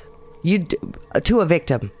words. To a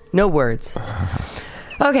victim. No words.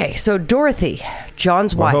 Okay, so Dorothy,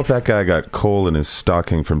 John's wife. I hope that guy got coal in his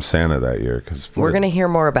stocking from Santa that year. Cause we're going to hear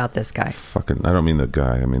more about this guy. I don't mean the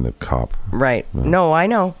guy. I mean the cop. Right. No, I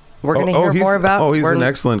know. We're going to hear more about... Oh, he's an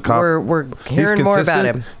excellent cop. We're hearing more about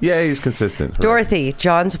him. Yeah, he's consistent. Right. Dorothy,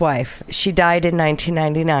 John's wife. She died in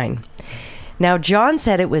 1999. Now, John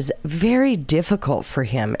said it was very difficult for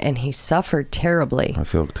him, and he suffered terribly. I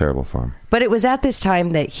feel terrible for him. But it was at this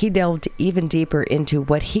time that he delved even deeper into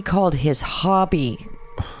what he called his hobby,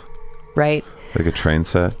 right? Like a train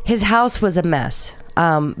set? His house was a mess.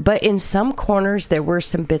 But in some corners, there were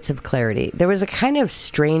some bits of clarity. There was a kind of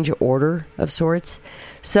strange order of sorts.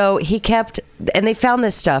 So he kept, and they found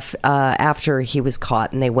this stuff after he was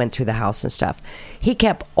caught, and they went through the house and stuff. He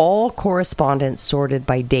kept all correspondence sorted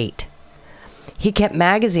by date. He kept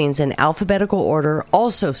magazines in alphabetical order,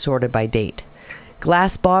 also sorted by date.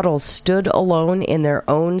 Glass bottles stood alone in their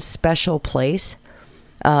own special place.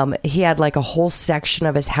 He had like a whole section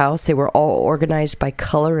of his house. They were all organized by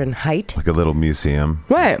color and height. Like a little museum.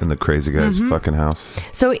 Right. In the crazy guy's fucking house.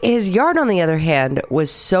 So his yard, on the other hand, was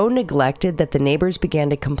so neglected that the neighbors began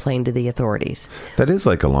to complain to the authorities. That is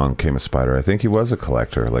like Along Came a Spider. I think he was a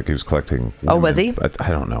collector. Like he was collecting. Oh, was he? I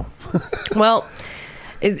don't know. Well,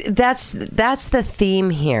 that's the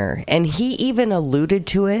theme here. And he even alluded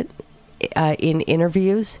to it in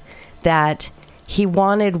interviews that he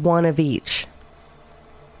wanted one of each.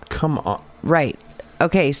 Come on. Right.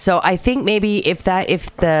 Okay, so I think maybe if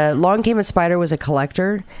the Long Came a Spider was a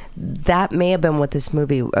collector, that may have been what this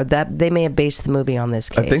movie, or that they may have based the movie on this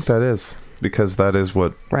case. I think that is, because that is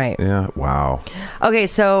what. Right. Yeah. Wow. Okay,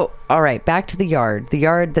 so all right, back to the yard.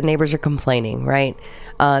 The neighbors are complaining, right?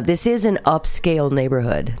 This is an upscale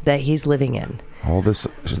neighborhood that he's living in. All this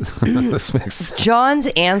makes... John's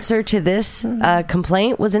answer to this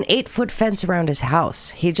complaint was an 8-foot fence around his house.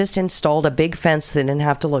 He just installed a big fence so they didn't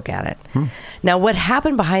have to look at it. Now, what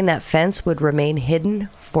happened behind that fence would remain hidden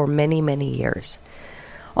for many, many years.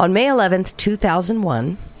 On May 11th,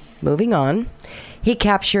 2001, moving on, he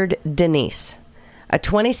captured Denise, a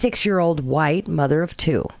 26-year-old white mother of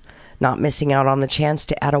 2. Not missing out on the chance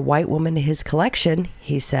to add a white woman to his collection,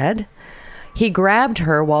 he said. He grabbed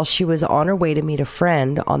her while she was on her way to meet a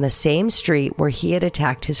friend on the same street where he had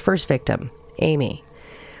attacked his first victim, Amy.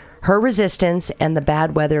 Her resistance and the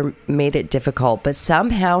bad weather made it difficult, but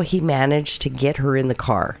somehow he managed to get her in the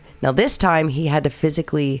car. Now, this time he had to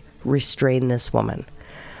physically restrain this woman.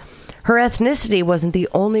 Her ethnicity wasn't the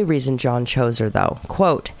only reason John chose her, though.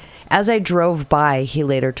 Quote, "As I drove by," he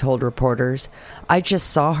later told reporters, "I just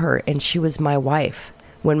saw her and she was my wife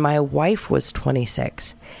when my wife was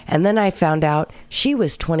 26. And then I found out she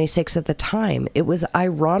was 26 at the time. It was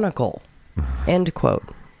ironical." End quote.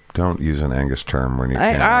 Don't use an Angus term when you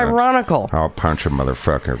can't. Ironical. I'll punch a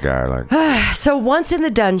motherfucker guy like. So once in the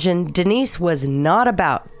dungeon, Denise was not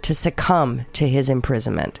about to succumb to his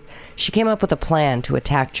imprisonment. She came up with a plan to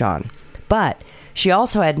attack John. But she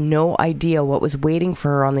also had no idea what was waiting for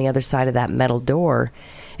her on the other side of that metal door.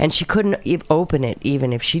 And she couldn't open it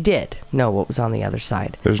even if she did know what was on the other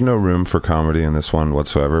side. There's no room for comedy in this one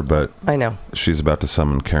whatsoever, but I know she's about to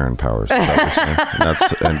summon Karen powers.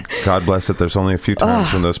 And God bless it, there's only a few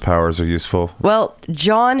times when those powers are useful. Well,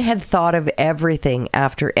 John had thought of everything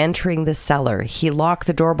after entering the cellar. He locked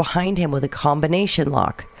the door behind him with a combination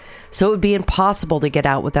lock, so it would be impossible to get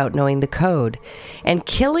out without knowing the code. And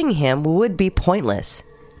killing him would be pointless,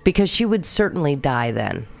 because she would certainly die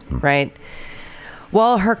then, right?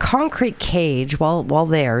 While her concrete cage, while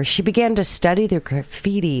there, she began to study the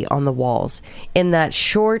graffiti on the walls in that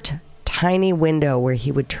short, tiny window where he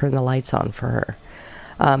would turn the lights on for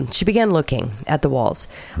her. She began looking at the walls,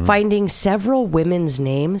 finding several women's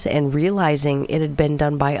names and realizing it had been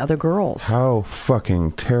done by other girls. How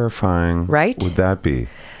fucking terrifying, right? Would that be?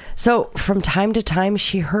 So from time to time,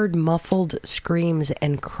 she heard muffled screams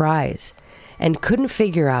and cries and couldn't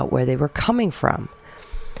figure out where they were coming from.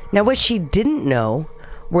 Now, what she didn't know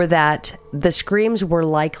were that the screams were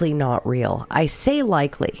likely not real. I say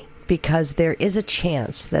likely because there is a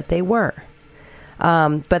chance that they were.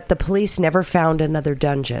 But the police never found another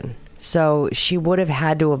dungeon. So she would have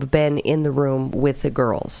had to have been in the room with the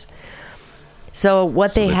girls. So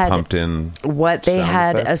what they had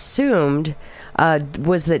assumed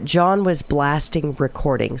was that John was blasting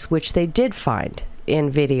recordings, which they did find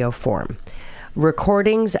in video form.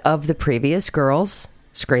 Recordings of the previous girls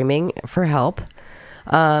screaming for help,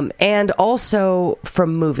 and also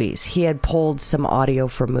from movies. He had pulled some audio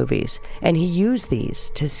from movies, and he used these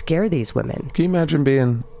to scare these women. Can you imagine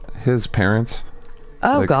being his parents?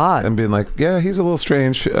 Oh, God. And being like, yeah, he's a little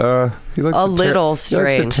strange. He likes He likes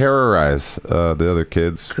to terrorize the other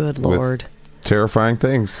kids. Good Lord. With terrifying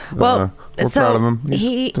things. Well, we're proud of him.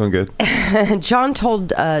 He's doing good. John told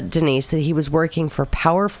Denise that he was working for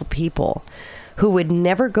powerful people who would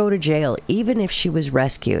never go to jail even if she was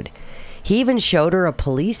rescued. He even showed her a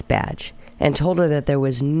police badge and told her that there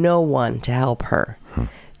was no one to help her.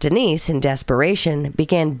 Denise, in desperation,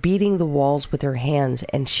 began beating the walls with her hands,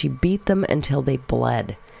 and she beat them until they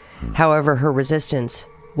bled. However, her resistance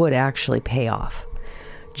would actually pay off.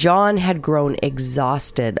 John had grown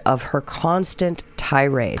exhausted of her constant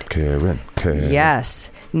tirade. Karen. Yes,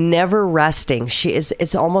 never resting.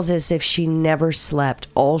 It's almost as if she never slept.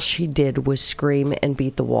 All she did was scream and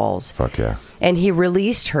beat the walls. Fuck yeah. And he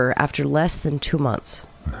released her after less than 2 months.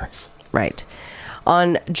 Nice. Right.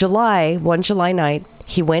 On one July night,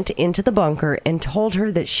 he went into the bunker and told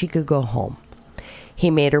her that she could go home. He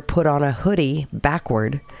made her put on a hoodie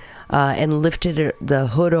backward and lifted the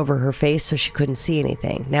hood over her face so she couldn't see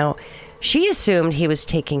anything. Now, she assumed he was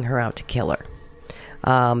taking her out to kill her.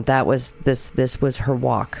 This was her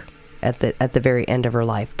walk at the very end of her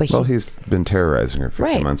life. But he's been terrorizing her for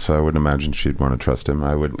 2 months, so I wouldn't imagine she'd want to trust him.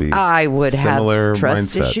 I would have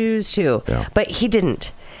trust mindset. Issues too. Yeah. But he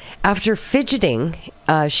didn't. After fidgeting,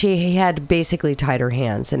 he had basically tied her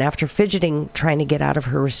hands, and after fidgeting, trying to get out of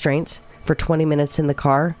her restraints for 20 minutes in the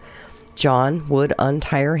car, John would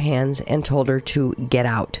untie her hands and told her to get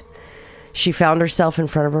out. She found herself in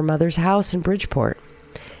front of her mother's house in Bridgeport.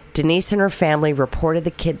 Denise and her family reported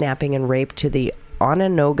the kidnapping and rape to the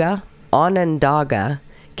Onondaga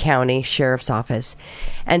County Sheriff's Office,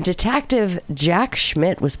 and Detective Jack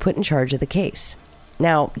Schmidt was put in charge of the case.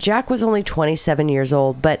 Now, Jack was only 27 years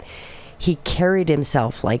old, but he carried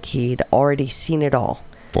himself like he'd already seen it all.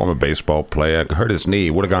 Well, I'm a baseball player. I hurt his knee.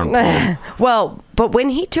 Would have gone. Well, but when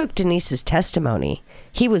he took Denise's testimony,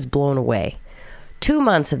 he was blown away. 2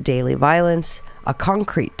 months of daily violence, a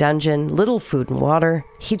concrete dungeon, little food and water.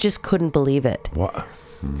 He just couldn't believe it. What?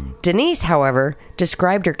 Denise, however,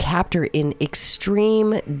 described her captor in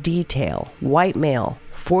extreme detail. White male,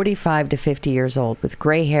 45 to 50 years old, with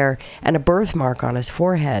gray hair and a birthmark on his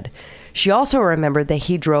forehead. She also remembered that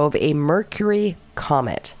he drove a Mercury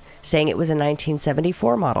Comet, saying it was a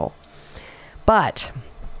 1974 model. But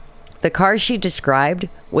the car she described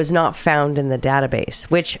was not found in the database,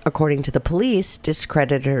 which, according to the police,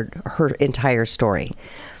 discredited her entire story.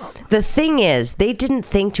 The thing is, they didn't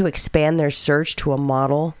think to expand their search to a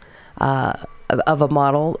model of a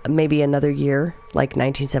model maybe another year, like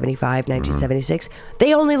 1975, 1976.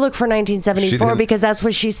 They only look for 1974 because that's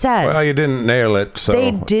what she said. Well, you didn't nail it, so...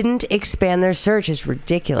 They didn't expand their search. It's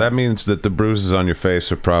ridiculous. That means that the bruises on your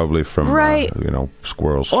face are probably from,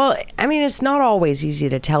 squirrels. Well, I mean, it's not always easy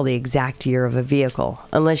to tell the exact year of a vehicle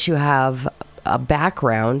unless you have a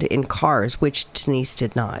background in cars, which Denise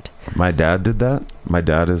did not. My dad did that. My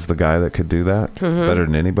dad is the guy that could do that better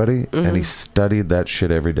than anybody, and he studied that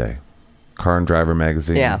shit every day. Car and Driver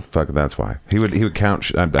magazine. Yeah. Fuck, that's why. He would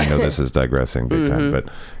count. I know this is digressing big time, but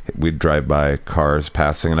we'd drive by cars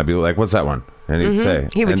passing, and I'd be like, "What's that one?" And he'd say.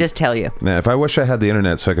 He would just tell you. Now, if I wish I had the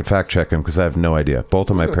internet so I could fact check him, because I have no idea. Both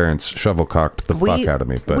of my parents shovel cocked the fuck out of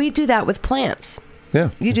me. But we do that with plants.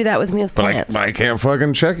 Yeah. You do that with me with plants. But I can't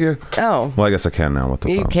fucking check you. Oh. Well, I guess I can now with the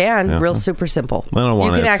phone. You can. Yeah. Real super simple. I don't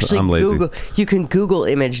want it. I'm lazy. You can Google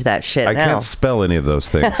image that shit now. I can't spell any of those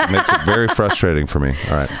things. It makes it very frustrating for me.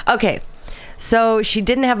 All right. Okay. So she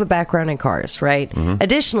didn't have a background in cars, right?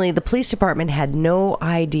 Additionally, the police department had no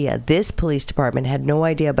idea. This police department had no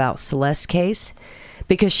idea about Celeste's case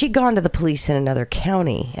because she'd gone to the police in another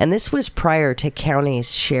county. And this was prior to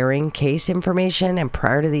counties sharing case information and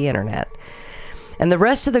prior to the internet. And the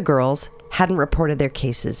rest of the girls hadn't reported their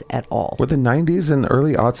cases at all. Were the 90s and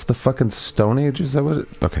early aughts the fucking Stone Age? Is that what it...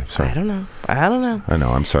 Okay, sorry. I don't know. I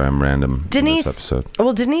know. I'm sorry. I'm random in this episode.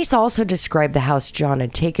 Well, Denise also described the house John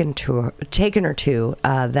had taken her to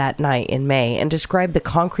that night in May and described the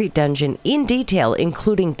concrete dungeon in detail,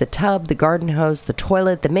 including the tub, the garden hose, the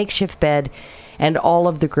toilet, the makeshift bed, and all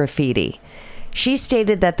of the graffiti. She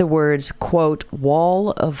stated that the words, quote,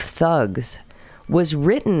 "Wall of Thugs," was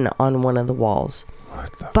written on one of the walls.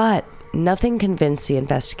 But nothing convinced the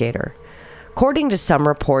investigator. According to some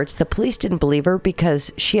reports, the police didn't believe her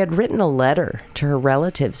because she had written a letter to her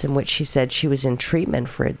relatives in which she said she was in treatment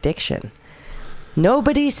for addiction.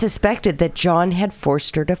 Nobody suspected that John had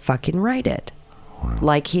forced her to fucking write it,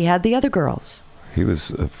 like he had the other girls.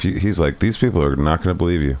 He's like, these people are not going to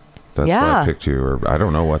believe you. That's why I picked you, or I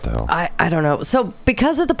don't know what the hell. I don't know. So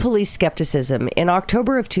because of the police skepticism, in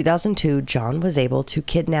October of 2002, John was able to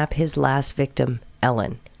kidnap his last victim,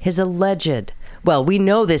 Ellen, his alleged Well, we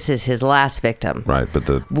know this is his last victim. Right, but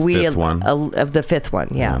the fifth one? Of the fifth one,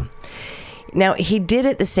 yeah. Now, he did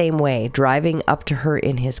it the same way, driving up to her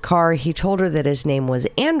in his car. He told her that his name was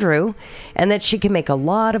Andrew and that she could make a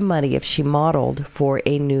lot of money if she modeled for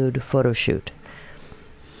a nude photo shoot.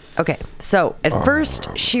 Okay, so at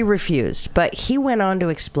first she refused, but he went on to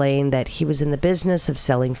explain that he was in the business of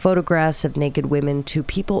selling photographs of naked women to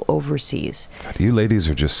people overseas. God, you ladies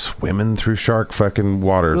are just swimming through shark fucking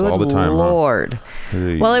waters all the time. Good Lord.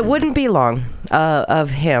 Huh? Well, it wouldn't be long of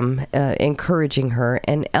him encouraging her,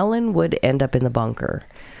 and Ellen would end up in the bunker.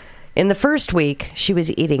 In the first week, she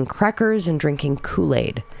was eating crackers and drinking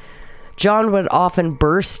Kool-Aid. John would often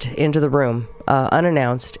burst into the room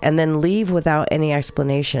unannounced and then leave without any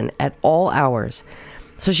explanation at all hours.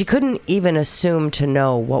 So she couldn't even assume to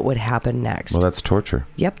know what would happen next. Well, that's torture.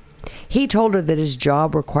 Yep. He told her that his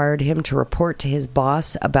job required him to report to his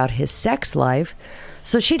boss about his sex life,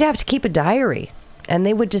 so she'd have to keep a diary, and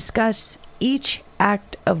they would discuss each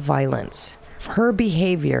act of violence, her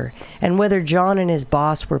behavior, and whether John and his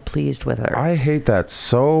boss were pleased with her. I hate that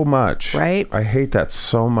so much. Right? I hate that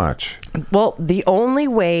so much. Well, the only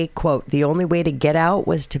way, quote, the only way to get out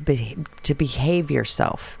was to behave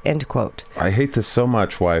yourself, end quote. I hate this so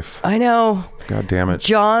much, wife. I know. God damn it.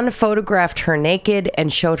 John photographed her naked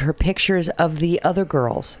and showed her pictures of the other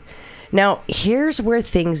girls. Now, here's where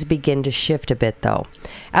things begin to shift a bit, though.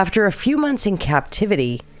 After a few months in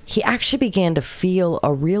captivity, he actually began to feel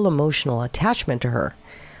a real emotional attachment to her.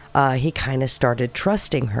 He kind of started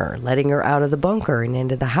trusting her, letting her out of the bunker and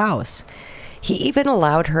into the house. He even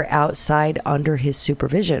allowed her outside under his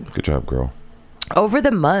supervision. Good job, girl. Over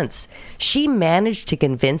the months, she managed to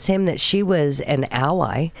convince him that she was an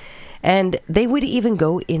ally, and they would even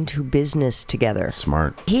go into business together.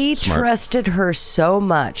 Smart. He trusted her so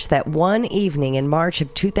much that one evening in March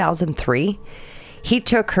of 2003, he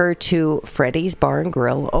took her to Freddy's Bar and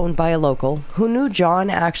Grill, owned by a local who knew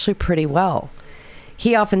John actually pretty well.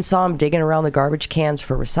 He often saw him digging around the garbage cans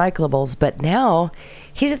for recyclables, but now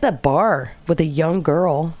he's at the bar with a young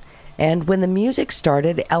girl, and when the music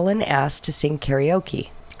started, Ellen asked to sing karaoke.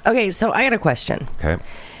 Okay, so I got a question. Okay.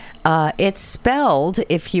 It's spelled,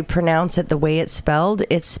 if you pronounce it the way it's spelled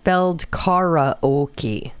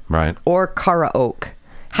karaoke. Right. Or karaoke.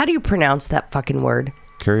 How do you pronounce that fucking word?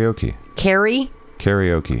 Karaoke. Karaoke.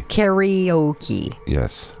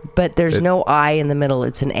 Yes. But there's no I in the middle.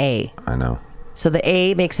 It's an A. I know. So the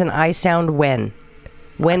A makes an I sound when?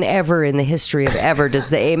 Whenever in the history of ever does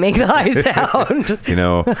the A make the I sound? You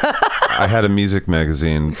know, I had a music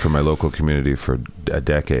magazine for my local community for a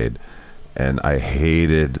decade, and I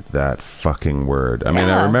hated that fucking word. I mean,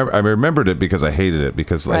 I remembered it because I hated it,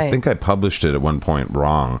 because I think I published it at one point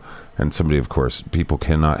wrong. And somebody, of course, people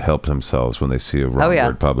cannot help themselves when they see a wrong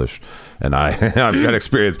word published. And I've got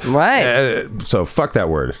experience. Right. So fuck that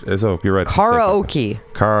word. So you're right. Karaoke.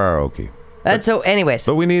 So anyways.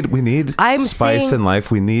 But we need spice in life.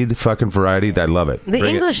 We need fucking variety. I love it. The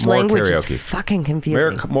English language is fucking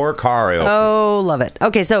confusing. More karaoke. Oh, love it.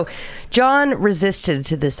 Okay, so John resisted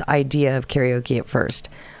to this idea of karaoke at first.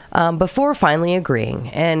 Before finally agreeing,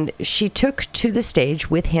 and she took to the stage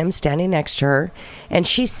with him standing next to her, and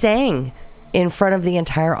she sang in front of the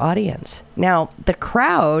entire audience. Now, the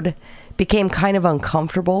crowd became kind of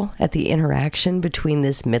uncomfortable at the interaction between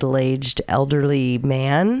this middle-aged elderly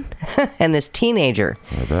man and this teenager.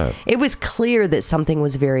 I bet. It was clear that something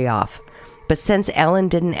was very off, but since Ellen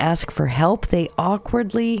didn't ask for help, they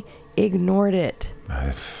awkwardly ignored it.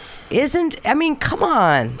 Come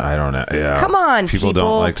on. I don't know. Yeah. Come on, people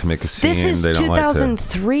don't like to make a scene. This is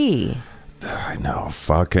 2003. I know.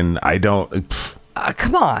 Fucking. I don't.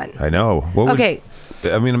 Come on. I know.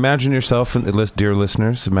 I mean, imagine yourself, dear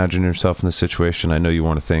listeners. Imagine yourself in this situation. I know you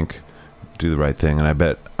want to do the right thing, and I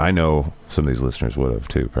bet I know some of these listeners would have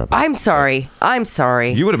too. Probably. I'm sorry.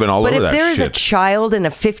 You would have been all over that shit. But if there is a child and a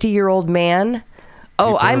 50-year-old man.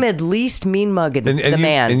 Oh, I'm at least mean mugging the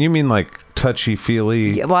man. And you mean like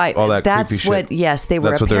touchy-feely, all that that's creepy what, shit? Yes, they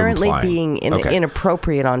were apparently being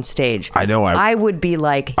inappropriate on stage. I know. I would be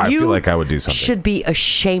like, I feel like I would do something. You should be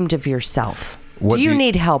ashamed of yourself. Do you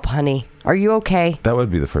need help, honey? Are you okay? That would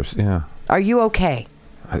be the first, yeah. Are you okay?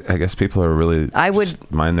 I guess people are really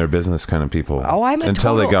just mind their business kind of people. Oh,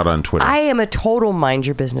 until they got on Twitter. I am a total mind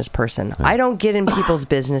your business person. Yeah. I don't get in people's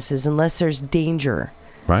businesses unless there's danger.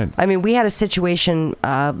 Right. I mean, we had a situation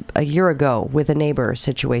a year ago with a neighbor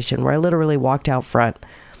situation where I literally walked out front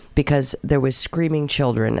because there was screaming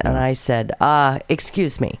children, and I said,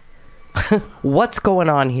 excuse me, what's going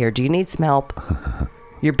on here? Do you need some help?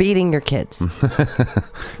 You're beating your kids.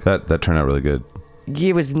 That turned out really good.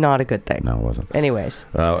 it was not a good thing. No, it wasn't. Anyways.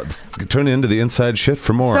 Turn into the inside shit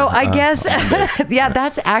for more. So I guess,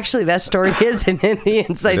 that story isn't in the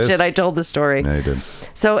inside shit. I told the story. Yeah, you did.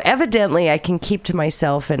 So evidently I can keep to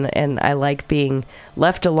myself and I like being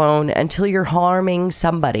left alone until you're harming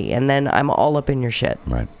somebody. And then I'm all up in your shit.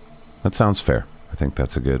 Right. That sounds fair. I think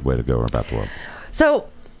that's a good way to go about the world. So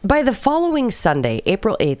by the following Sunday,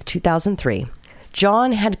 April 8th, 2003,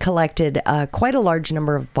 John had collected quite a large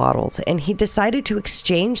number of bottles, and he decided to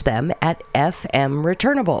exchange them at FM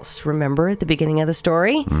Returnables. Remember at the beginning of the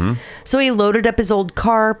story? Mm-hmm. So he loaded up his old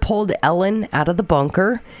car, pulled Ellen out of the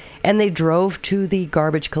bunker, and they drove to the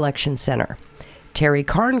garbage collection center. Terry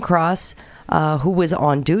Carncross, who was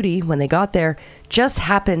on duty when they got there, just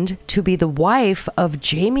happened to be the wife of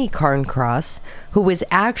Jamie Carncross, who was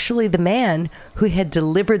actually the man who had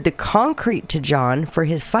delivered the concrete to John for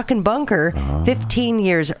his fucking bunker 15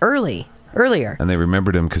 years earlier. And they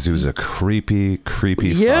remembered him because he was a creepy fuck.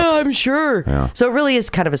 Yeah, I'm sure. Yeah. So it really is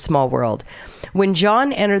kind of a small world. When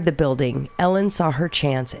John entered the building, Ellen saw her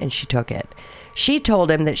chance and she took it. She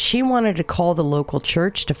told him that she wanted to call the local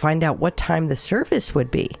church to find out what time the service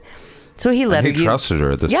would be. So he let her. He trusted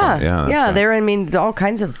her at this point. Yeah, right. They're, all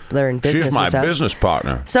kinds of, they're in business. She's my business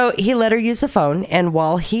partner. So he let her use the phone, and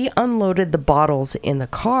while he unloaded the bottles in the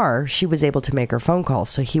car, she was able to make her phone call.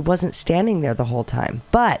 So he wasn't standing there the whole time.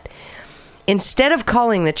 But instead of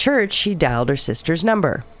calling the church, she dialed her sister's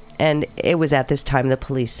number. And it was at this time the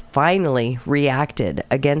police finally reacted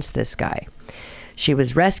against this guy. She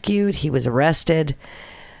was rescued. He was arrested.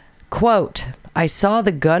 Quote, I saw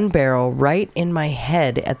the gun barrel right in my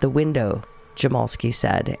head at the window, Jamalski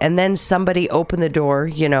said. And then somebody opened the door,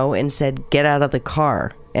 and said, get out of the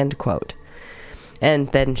car, end quote. And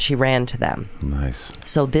then she ran to them. Nice.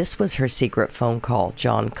 So this was her secret phone call.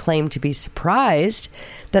 John claimed to be surprised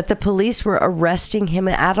that the police were arresting him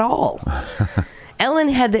at all. Ellen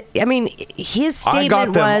his statement I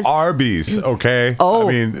got them was Arby's, okay? Oh,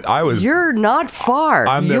 you're not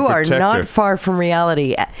far. You are not far from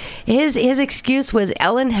reality. His excuse was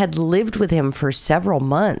Ellen had lived with him for several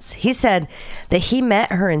months. He said that he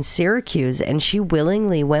met her in Syracuse and she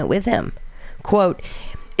willingly went with him. Quote,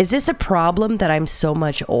 is this a problem that I'm so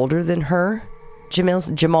much older than her?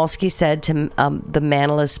 Jamalski said to the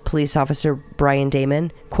Manlius police officer, Brian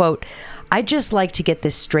Damon. Quote, I'd just like to get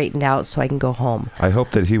this straightened out so I can go home. I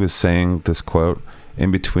hope that he was saying this quote in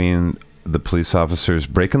between the police officers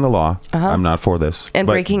breaking the law. I'm not for this. And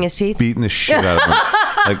breaking his teeth. Beating the shit out of him.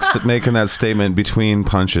 Like making that statement between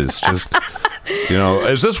punches. Just,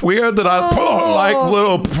 is this weird that I like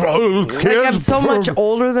little kids? Like I'm so much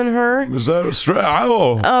older than her. Is that straight?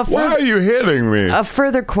 Why are you hitting me? A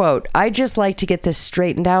further quote, I'd just like to get this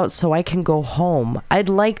straightened out so I can go home. I'd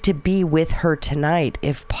like to be with her tonight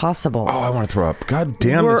if possible. Oh, I want to throw up. God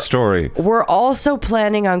damn the story. We're also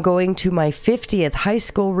planning on going to my 50th high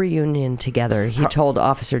school reunion together, he told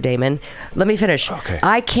Officer Damon. Let me finish. Okay.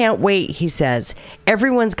 I can't wait, he says.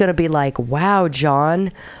 Everyone's going to be like, wow,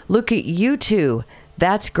 John, look at you two.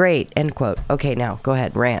 That's great, end quote. Okay, now, go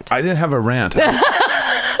ahead, rant. I didn't have a rant.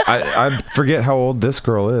 I forget how old this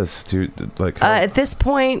girl is. At this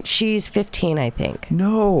point, she's 15, I think.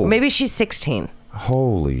 No. Maybe she's 16.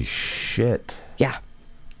 Holy shit. Yeah.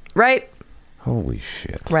 Right? Holy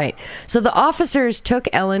shit. Right. So the officers took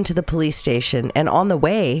Ellen to the police station, and on the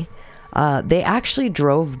way, they actually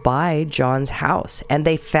drove by John's house, and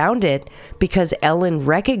they found it because Ellen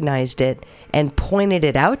recognized it and pointed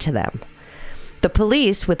it out to them. The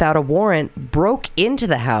police, without a warrant, broke into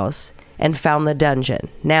the house and found the dungeon.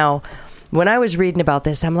 Now, when I was reading about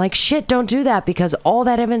this, I'm like, shit, don't do that because all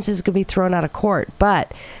that evidence is going to be thrown out of court.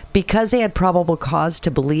 But because they had probable cause to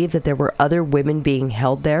believe that there were other women being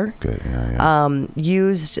held there,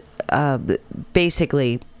 used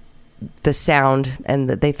basically the sound, and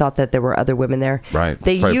they thought that there were other women there. Right.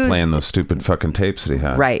 They used playing those stupid fucking tapes that he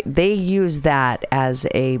had. Right. They used that as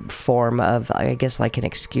a form of, I guess, like an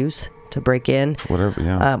excuse to break in. Whatever,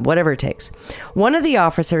 yeah. Whatever it takes. One of the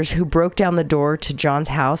officers who broke down the door to John's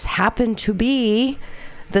house happened to be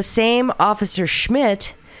the same Officer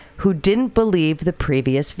Schmidt who didn't believe the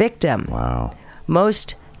previous victim. Wow.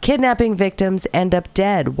 Most kidnapping victims end up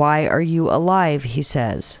dead. Why are you alive? He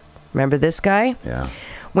says. Remember this guy? Yeah.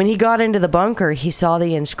 When he got into the bunker, he saw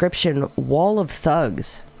the inscription, Wall of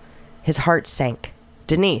Thugs. His heart sank.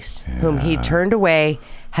 Denise, whom he turned away,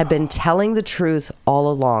 had been telling the truth all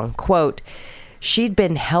along. Quote, she'd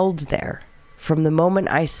been held there. From the moment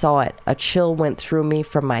I saw it, a chill went through me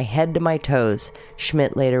from my head to my toes,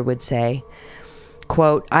 Schmidt later would say.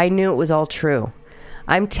 Quote, I knew it was all true.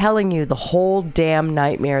 I'm telling you, the whole damn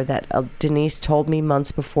nightmare that Denise told me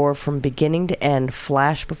months before, from beginning to end,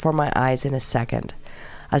 flashed before my eyes in a second.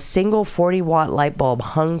 A single 40-watt light bulb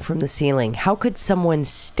hung from the ceiling. How could someone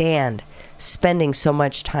stand spending so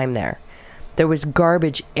much time there? There was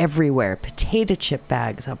garbage everywhere, potato chip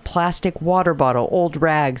bags, a plastic water bottle, old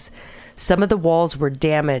rags. Some of the walls were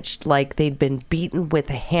damaged, like they'd been beaten with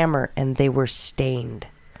a hammer, and they were stained.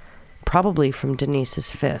 Probably from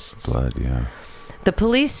Denise's fists. Blood, yeah. The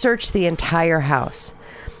police searched the entire house.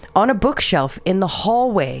 On a bookshelf in the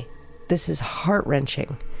hallway, this is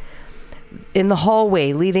heart-wrenching. In the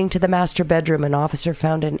hallway leading to the master bedroom, an officer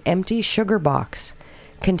found an empty sugar box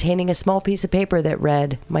containing a small piece of paper that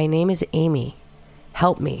read, "My name is Amy.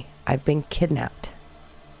 Help me. I've been kidnapped."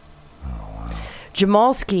 Oh, wow.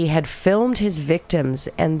 Jamalski had filmed his victims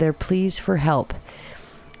and their pleas for help.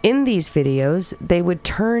 In these videos, they would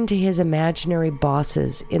turn to his imaginary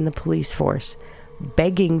bosses in the police force,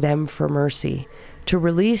 begging them for mercy, to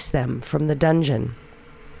release them from the dungeon.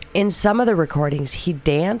 In some of the recordings, he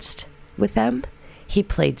danced with them. He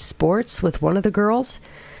played sports with one of the girls.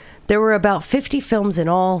 There were about 50 films in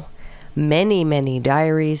all, many, many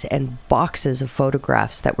diaries, and boxes of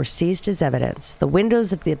photographs that were seized as evidence. The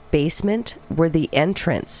windows of the basement were the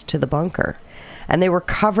entrance to the bunker, and they were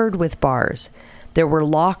covered with bars. There were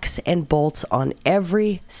locks and bolts on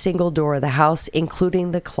every single door of the house,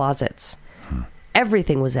 including the closets.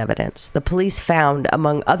 Everything was evidence. The police found,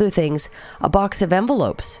 among other things, a box of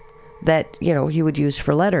envelopes that, he would use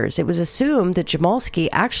for letters. It was assumed that Jamalski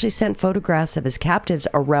actually sent photographs of his captives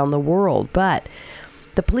around the world, but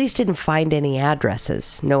the police didn't find any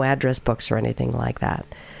addresses, no address books or anything like that.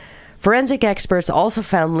 Forensic experts also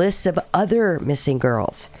found lists of other missing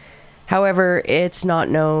girls. However, it's not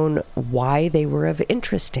known why they were of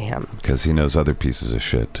interest to him. Because he knows other pieces of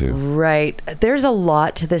shit, too. Right. There's a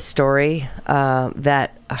lot to this story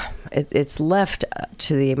that it's left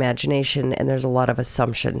to the imagination, and there's a lot of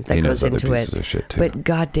assumption that goes into it. Of shit too. But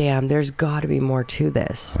goddamn, there's got to be more to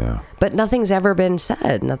this. Yeah. But nothing's ever been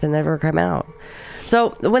said. Nothing ever come out.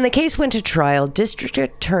 So when the case went to trial, District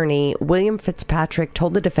Attorney William Fitzpatrick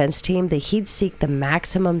told the defense team that he'd seek the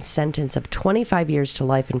maximum sentence of 25 years to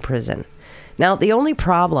life in prison. Now, the only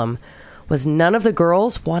problem was none of the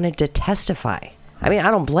girls wanted to testify. I mean,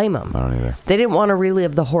 I don't blame them. I don't either. They didn't want to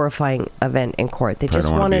relive the horrifying event in court. They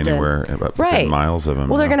just wanted to anywhere within miles of them.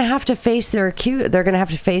 Well, they're going to have to face They're going to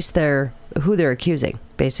have to face who they're accusing,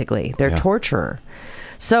 basically, their torturer.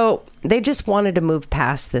 So they just wanted to move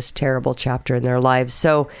past this terrible chapter in their lives.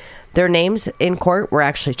 So their names in court were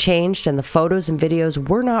actually changed, and the photos and videos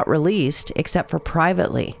were not released except for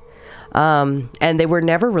privately, and they were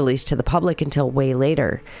never released to the public until way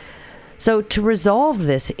later. So to resolve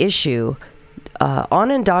this issue,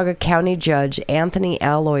 Onondaga County Judge Anthony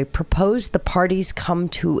Alloy proposed the parties come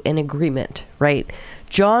to an agreement, right?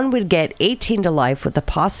 John would get 18 to life with the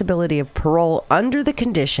possibility of parole under the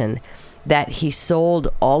condition that he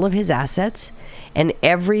sold all of his assets and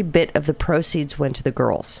every bit of the proceeds went to the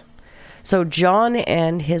girls. So John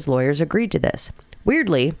and his lawyers agreed to this.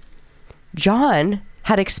 Weirdly, John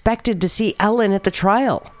had expected to see Ellen at the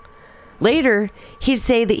trial. Later, he'd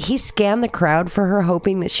say that he scanned the crowd for her,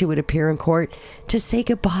 hoping that she would appear in court to say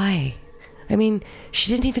goodbye. I mean,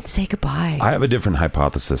 she didn't even say goodbye. I have a different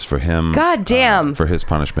hypothesis for him. God damn. For his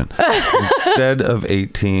punishment. Instead of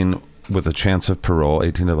 18 with a chance of parole,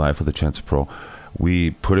 18 to life with a chance of parole,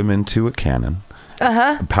 we put him into a cannon,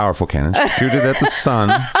 a powerful cannon, shoot it at the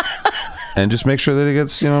sun, and just make sure that it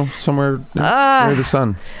gets, somewhere near the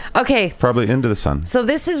sun. Okay. Probably into the sun. So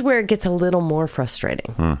this is where it gets a little more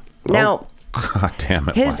frustrating. Now, God damn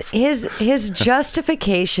it. His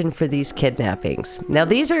justification for these kidnappings. Now,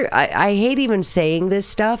 these are, I hate even saying this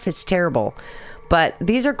stuff. It's terrible. But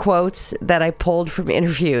these are quotes that I pulled from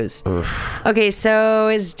interviews. Oof. Okay, so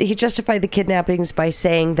he justified the kidnappings by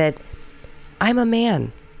saying that I'm a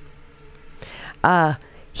man.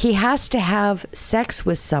 He has to have sex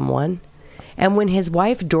with someone. And when his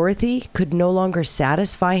wife, Dorothy, could no longer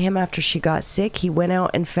satisfy him after she got sick, he went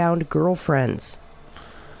out and found girlfriends.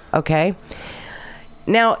 Okay?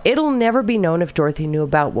 Now, it'll never be known if Dorothy knew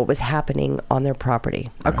about what was happening on their property.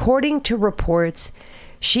 Right. According to reports,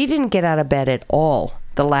 she didn't get out of bed at all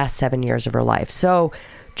the last 7 years of her life. So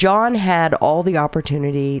John had all the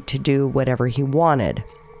opportunity to do whatever he wanted.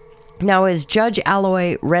 Now, as Judge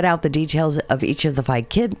Alloy read out the details of each of the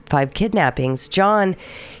five kidnappings, John,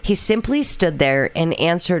 he simply stood there and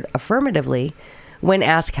answered affirmatively when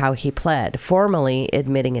asked how he pled, formally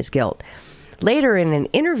admitting his guilt. Later in an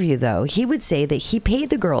interview, though, he would say that he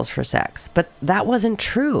paid the girls for sex, but that wasn't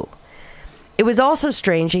true. It was also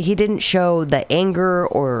strange that he didn't show the anger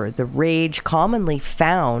or the rage commonly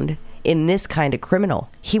found in this kind of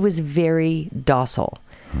criminal. He was very docile.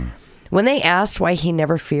 When they asked why he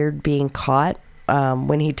never feared being caught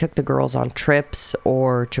when he took the girls on trips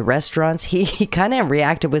or to restaurants, he kind of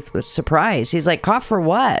reacted with surprise. He's like, caught for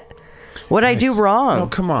what? What'd I do wrong? Oh,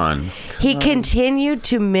 come on. He continued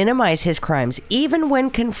to minimize his crimes, even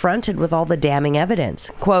when confronted with all the damning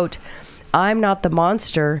evidence. Quote, I'm not the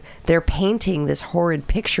monster they're painting this horrid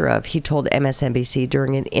picture of, he told MSNBC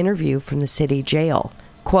during an interview from the city jail.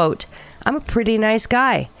 Quote, I'm a pretty nice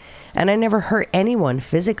guy, and I never hurt anyone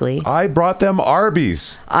physically. I brought them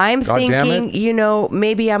Arby's. I'm thinking,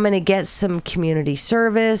 maybe I'm going to get some community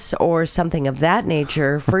service or something of that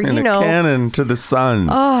nature for, a cannon to the sun.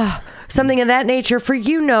 Something of that nature for,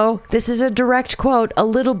 this is a direct quote, a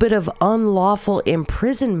little bit of unlawful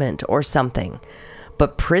imprisonment or something.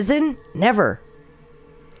 But prison? Never.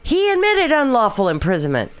 He admitted unlawful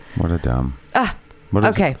imprisonment. What a dumb.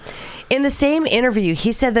 Okay. In the same interview,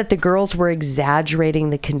 he said that the girls were exaggerating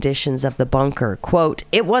the conditions of the bunker. Quote,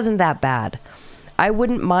 it wasn't that bad. I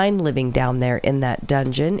wouldn't mind living down there in that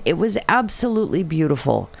dungeon. It was absolutely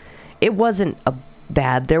beautiful. It wasn't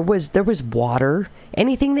bad. There was water,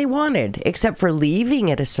 anything they wanted, except for leaving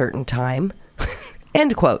at a certain time.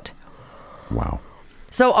 End quote. Wow.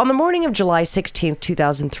 So on the morning of July 16th,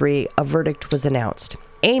 2003, a verdict was announced.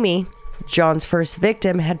 Amy, John's first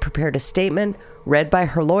victim, had prepared a statement read by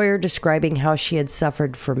her lawyer describing how she had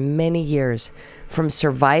suffered for many years from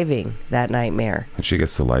surviving that nightmare. And she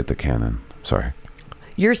gets to light the cannon. Sorry.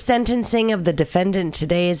 Your sentencing of the defendant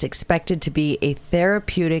today is expected to be a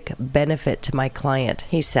therapeutic benefit to my client,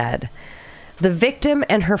 he said. The victim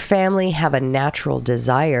and her family have a natural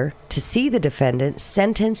desire to see the defendant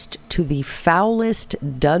sentenced to the foulest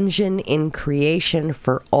dungeon in creation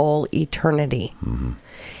for all eternity. Mm-hmm.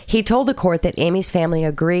 He told the court that Amy's family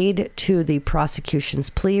agreed to the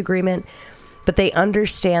prosecution's plea agreement, but they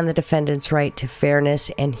understand the defendant's right to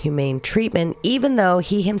fairness and humane treatment, even though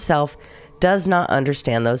he himself does not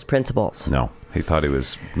understand those principles. No, he thought he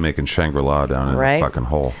was making Shangri-La down in a fucking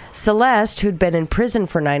hole. Celeste, who'd been in prison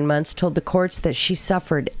for 9 months, told the courts that she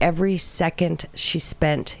suffered every second she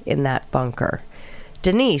spent in that bunker.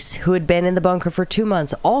 Denise, who had been in the bunker for 2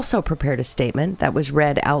 months, also prepared a statement that was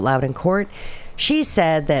read out loud in court. She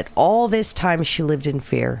said that all this time she lived in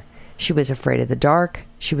fear. She was afraid of the dark.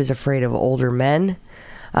 She was afraid of older men.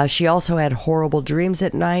 She also had horrible dreams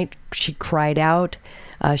at night. She cried out.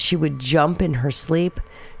 She would jump in her sleep.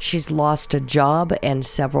 She's lost a job and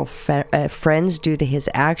several friends due to his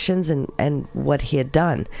actions and what he had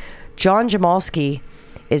done. John Jamalski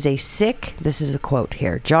is a sick, this is a quote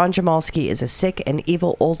here, John Jamalski is a sick and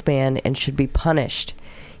evil old man and should be punished.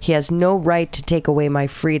 He has no right to take away my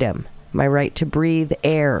freedom, my right to breathe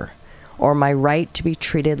air, or my right to be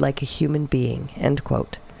treated like a human being, end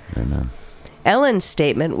quote. Amen. Ellen's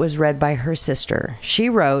statement was read by her sister. She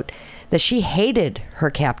wrote that she hated her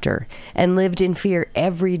captor and lived in fear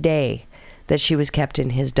every day that she was kept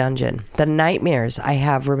in his dungeon. The nightmares I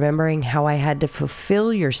have remembering how I had to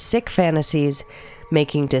fulfill your sick fantasies,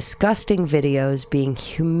 making disgusting videos, being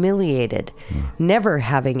humiliated, never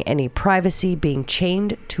having any privacy, being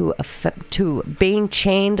chained being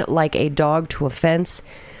chained like a dog to a fence.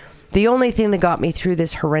 The only thing that got me through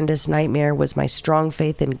this horrendous nightmare was my strong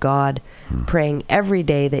faith in God, praying every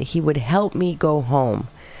day that he would help me go home.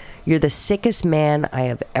 You're the sickest man I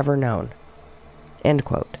have ever known. End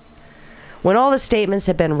quote. When all the statements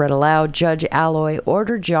had been read aloud, Judge Alloy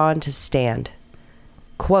ordered John to stand.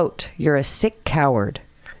 Quote, you're a sick coward.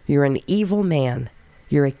 You're an evil man.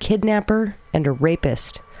 You're a kidnapper and a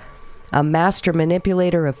rapist. A master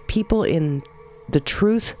manipulator of people in the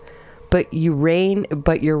truth, but your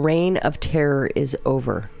reign of terror is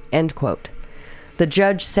over. End quote. The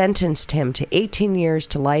judge sentenced him to 18 years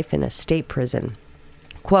to life in a state prison.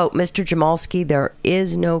 Quote, Mr. Jamalski, there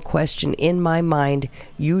is no question in my mind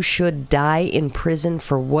you should die in prison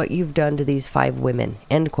for what you've done to these 5 women.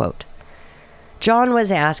 End quote. John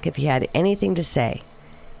was asked if he had anything to say.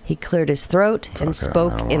 He cleared his throat and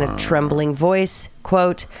spoke in a trembling voice.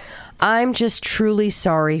 Quote, I'm just truly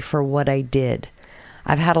sorry for what I did.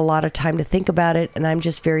 I've had a lot of time to think about it, and I'm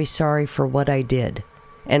just very sorry for what I did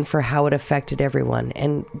and for how it affected everyone.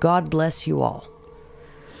 And God bless you all.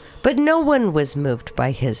 But no one was moved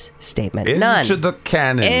by his statement. None. Into the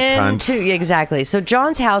cannon, cunt. Exactly. So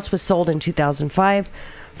John's house was sold in 2005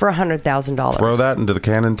 for $100,000. Throw that into the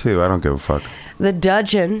cannon, too. I don't give a fuck. The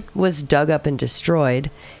dungeon was dug up and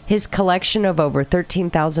destroyed. His collection of over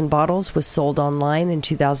 13,000 bottles was sold online in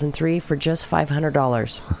 2003 for just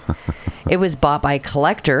 $500. It was bought by a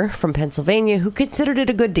collector from Pennsylvania who considered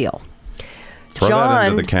it a good deal. Throw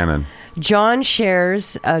that into the cannon. John's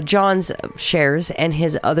shares and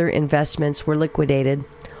his other investments were liquidated.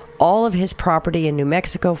 All of his property in New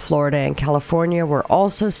Mexico, Florida, and California were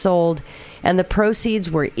also sold, and the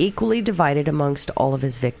proceeds were equally divided amongst all of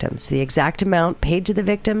his victims. The exact amount paid to the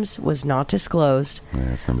victims was not disclosed.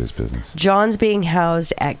 Yeah, it's nobody's business. John's being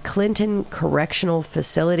housed at Clinton Correctional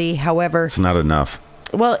Facility. However, it's not enough.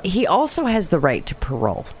 Well, he also has the right to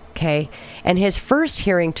parole. Okay. And his first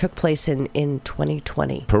hearing took place in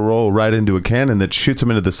 2020. Parole right into a cannon that shoots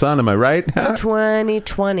him into the sun. Am I right?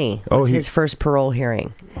 2020 was his first parole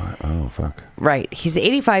hearing. Oh, fuck. Right. He's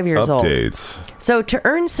 85 years old. Updates. So to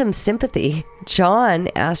earn some sympathy, John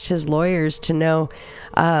asked his lawyers to know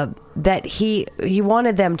that he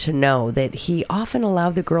wanted them to know that he often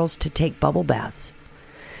allowed the girls to take bubble baths.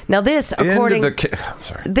 Now, this, according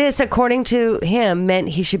to him, meant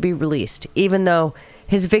he should be released, even though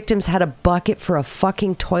his victims had a bucket for a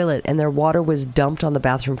fucking toilet and their water was dumped on the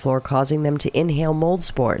bathroom floor, causing them to inhale mold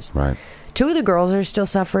spores. Right. 2 of the girls are still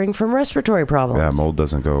suffering from respiratory problems. Yeah, mold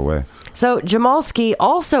doesn't go away. So Jamalski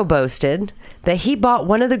also boasted that he bought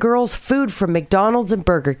one of the girls food from McDonald's and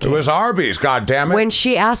Burger King. It was Arby's, goddammit. When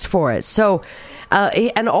she asked for it. So,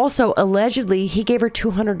 and also, allegedly, he gave her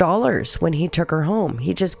 $200 when he took her home.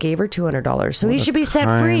 He just gave her $200. So he should be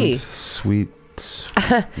set free. Sweet.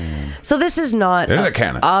 So this is not,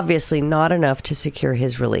 obviously not enough to secure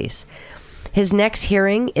his release. His next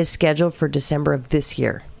hearing is scheduled for December of this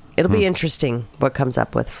year. It'll be interesting what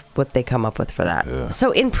they come up with for that. Yeah.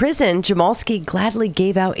 So in prison, Jamalski gladly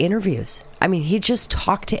gave out interviews. I mean, he just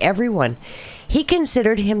talked to everyone. He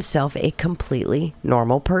considered himself a completely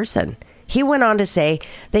normal person. He went on to say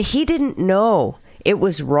that he didn't know it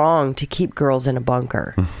was wrong to keep girls in a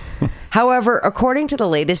bunker. However, according to the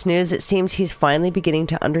latest news, it seems he's finally beginning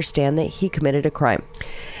to understand that he committed a crime.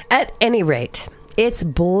 At any rate, it's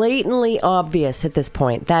blatantly obvious at this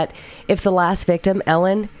point that if the last victim,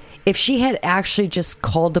 Ellen, if she had actually just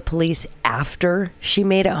called the police after she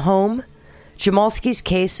made it home, Jamalski's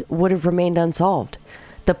case would have remained unsolved.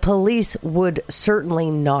 The police would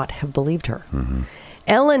certainly not have believed her. Mm-hmm.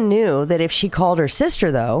 Ellen knew that if she called her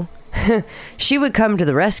sister, though, she would come to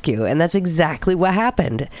the rescue, and that's exactly what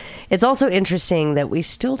happened. It's also interesting that we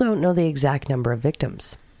still don't know the exact number of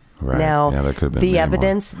victims. Right. Now, yeah, there could have been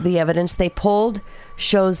the evidence they pulled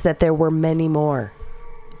shows that there were many more.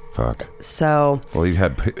 Fuck. So, well, he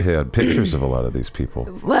had pictures of a lot of these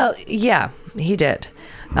people. Well, yeah, he did.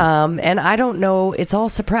 And I don't know. It's all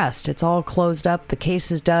suppressed. It's all closed up. The case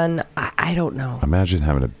is done. I don't know. Imagine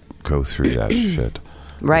having to go through that shit.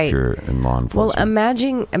 Right. If you're in law enforcement.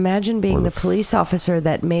 Well, imagine being the police officer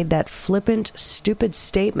that made that flippant, stupid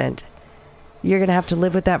statement. You're going to have to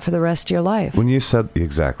live with that for the rest of your life. When you said,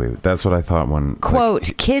 exactly, that's what I thought when...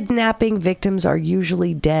 Quote, kidnapping victims are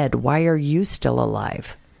usually dead. Why are you still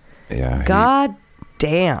alive? Yeah. God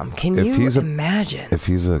damn. Can you imagine? If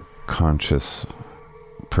he's a conscious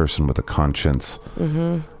person with a conscience,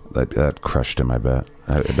 that crushed him, I bet.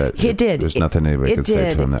 I bet it did. There's nothing anybody could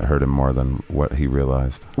say to him that hurt him more than what he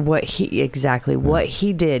realized. What he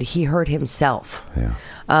did, he hurt himself. Yeah.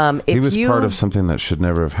 He was part of something that should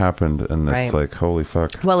never have happened, and that's like, holy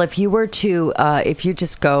fuck. Well, if you were to, if you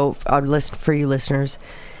just go, for you listeners,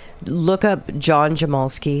 look up John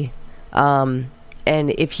Jamalski,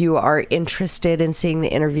 and if you are interested in seeing the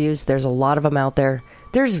interviews, there's a lot of them out there.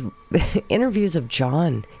 There's interviews of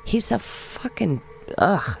John. He's a fucking,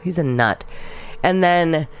 he's a nut. And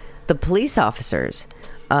then the police officers,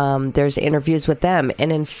 there's interviews with them.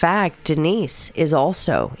 And in fact, Denise is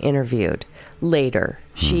also interviewed later.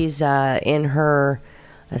 She's in her,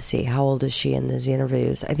 let's see, how old is she in these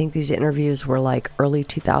interviews? I think these interviews were like early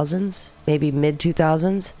 2000s, maybe mid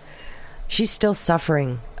 2000s. She's still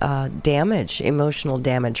suffering emotional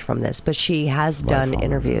damage from this, but she has done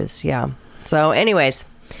interviews. Yeah. So anyways.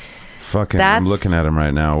 Fucking, I'm looking at him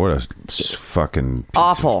right now. What a fucking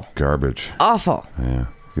awful garbage. Awful. Yeah,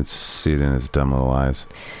 you can see it in his dumb little eyes.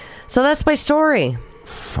 So that's my story.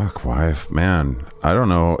 Fuck, wife, man. I don't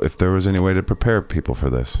know if there was any way to prepare people for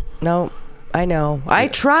this. No, I know. I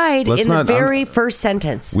tried in the very first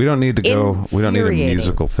sentence. We don't need to go. We don't need a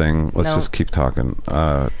musical thing. Let's just keep talking.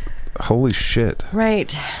 Holy shit.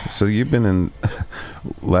 Right. So you've been in...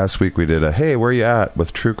 Last week we did hey, where you at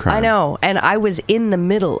with true crime? I know. And I was in the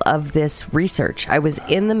middle of this research. I was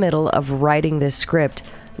in the middle of writing this script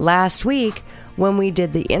last week when we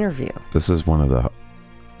did the interview. This is one of the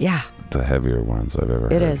heavier ones I've ever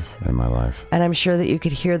heard in my life. And I'm sure that you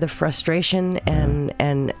could hear the frustration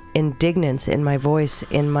and indignance in my voice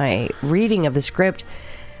in my reading of the script.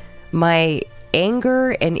 My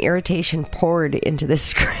anger and irritation poured into this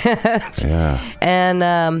script. Yeah.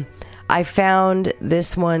 And I found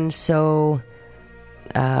this one so,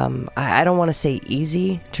 I don't want to say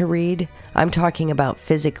easy to read. I'm talking about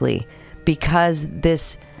physically, because the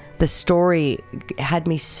story had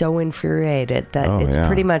me so infuriated that it's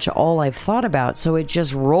pretty much all I've thought about. So it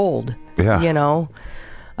just rolled, you know.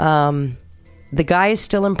 The guy is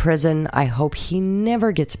still in prison. I hope he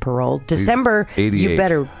never gets paroled. December, you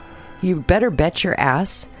better bet your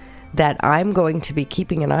ass that I'm going to be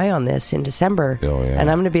keeping an eye on this in December. Oh, yeah. And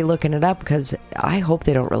I'm going to be looking it up because I hope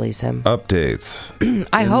they don't release him. Updates.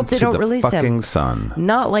 I hope they don't release him. Fucking sun.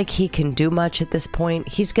 Not like he can do much at this point.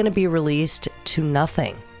 He's going to be released to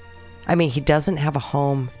nothing. I mean, he doesn't have a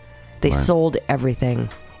home. They sold everything.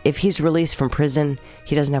 If he's released from prison,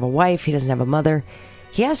 he doesn't have a wife. He doesn't have a mother.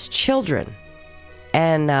 He has children.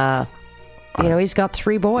 And, he's got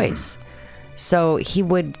 3 boys. So he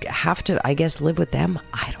would have to, I guess, live with them.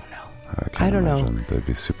 I don't know. I don't know. They'd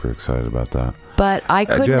be super excited about that. But I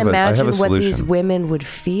couldn't imagine what these women would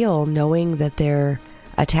feel knowing that their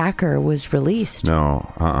attacker was released.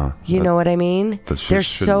 No, You know what I mean? They're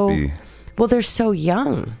so they're so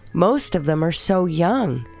young. Most of them are so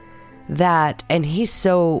young and he's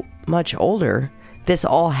so much older. This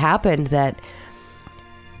all happened that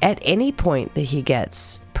at any point that he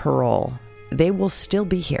gets parole, they will still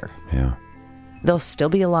be here. Yeah. They'll still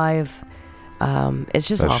be alive. It's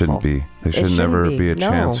just awful. There should never be a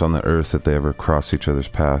chance on the earth that they ever cross each other's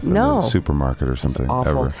path in the supermarket or something. It's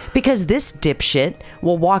awful. Ever. Because this dipshit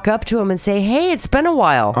will walk up to him and say, "Hey, it's been a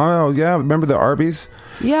while." Oh, yeah. Remember the Arby's?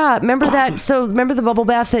 Yeah, remember that? So remember the bubble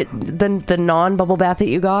bath the non-bubble bath that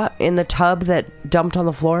you got in the tub that dumped on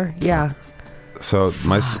the floor? Yeah. So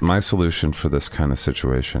my solution for this kind of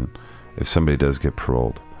situation, if somebody does get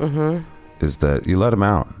paroled, is that you let them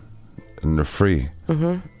out and they're free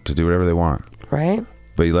to do whatever they want. Right.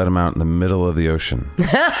 But you let them out in the middle of the ocean.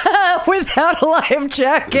 Without a life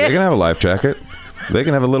jacket. They can have a life jacket. They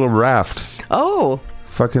can have a little raft. Oh.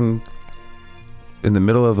 Fucking in the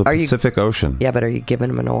middle of the Pacific Ocean. Yeah, but are you giving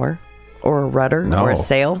them an oar? Or a rudder? Or a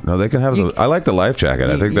sail? No, they can have I like the life jacket.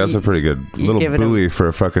 I think that's a pretty good little buoy for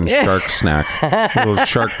a fucking shark snack. A little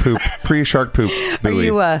shark poop, pre-shark poop buoy.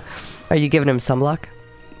 Are you giving him sunblock?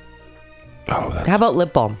 How about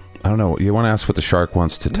lip balm? I don't know. You want to ask what the shark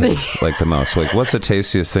wants to taste like the most. Like, what's the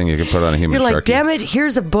tastiest thing you can put on a human shark? You're like, damn it,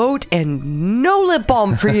 here's a boat and no lip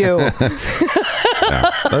balm for you.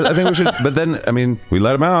 I think we should. But then, I mean, we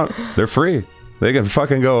let them out. They're free. They can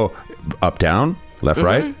fucking go up, down, left,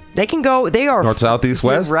 right. They can go. They are north, south, east,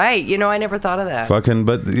 west. Right. I never thought of that. Fucking,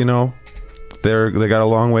 but they got a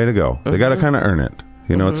long way to go. They got to kind of earn it.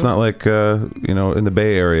 It's not like in the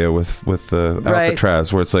Bay Area with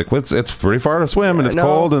Alcatraz where it's like it's pretty far to swim and it's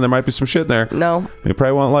cold and there might be some shit there. No, you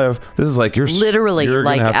probably won't live. This is like you're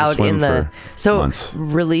like out in the months.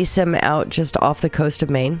 Release him out just off the coast of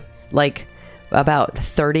Maine, like about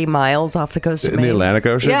 30 miles off the coast of Maine. In the Atlantic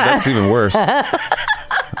Ocean. Yeah. That's even worse.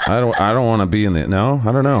 I don't want to be in the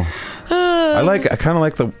I don't know. I kind of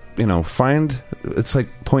like the it's like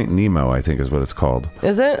Point Nemo, I think is what it's called.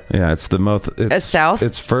 Is it? Yeah, it's the most south.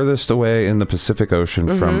 It's furthest away in the Pacific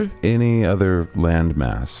Ocean from any other land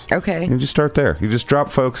mass. Okay. You just start there. You just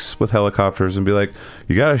drop folks with helicopters and be like,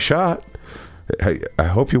 "You got a shot. I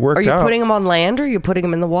hope you worked out." Are you putting them on land or are you putting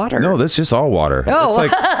them in the water? No, that's just all water. Oh. It's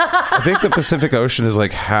like I think the Pacific Ocean is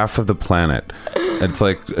like half of the planet. And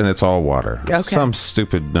it's all water. Okay. Some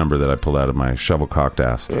stupid number that I pulled out of my shovel-cocked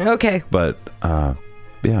ass. Okay. But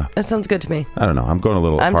yeah. That sounds good to me. I don't know. I'm going a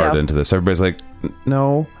little hard into this. Everybody's like,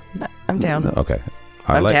 no. I'm down. No. Okay.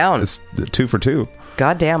 I'm down. It's 2 for 2.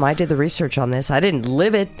 God damn, I did the research on this. I didn't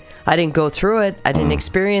live it. I didn't go through it. I didn't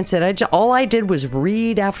experience it. All I did was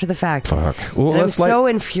read after the fact. Fuck. Well, it's so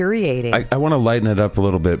infuriating. I want to lighten it up a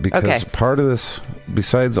little bit because part of this,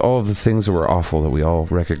 besides all of the things that were awful that we all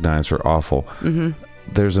recognize were awful,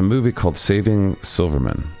 there's a movie called Saving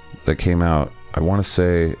Silverman that came out, I want to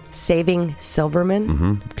say... Saving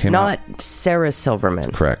Silverman? Came Not out, Sarah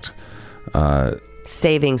Silverman. Correct.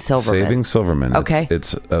 Saving Silverman. Saving Silverman. Okay.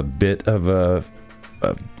 It's a bit of a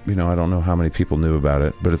I don't know how many people knew about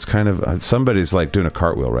it, but it's kind of somebody's like doing a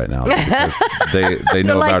cartwheel right now because they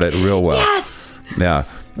know about it real well. Yes. Yeah.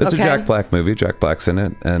 It's a Jack Black movie. Jack Black's in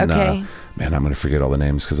it, and man, I'm going to forget all the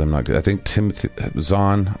names because I'm not good. I think Timothy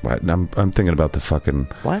Zahn. I'm thinking about the fucking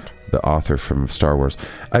the author from Star Wars.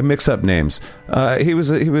 I mix up names. He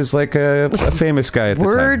was like a famous guy at the time.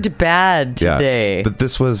 Word bad today. Yeah, but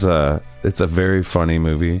this was it's a very funny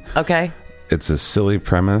movie. Okay. It's a silly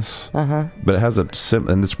premise, but it has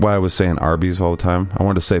and that's why I was saying Arby's all the time. I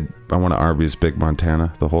want Arby's Big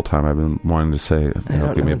Montana the whole time. I've been wanting to say,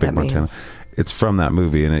 give me a Big Montana. It's from that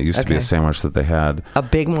movie, and it used to be a sandwich that they had. A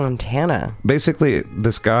Big Montana. Basically,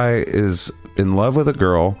 this guy is in love with a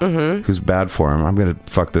girl who's bad for him. I'm going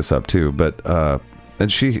to fuck this up too, but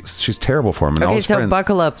and she's terrible for him. And okay, so friends,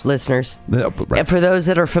 buckle up, listeners. Right. For those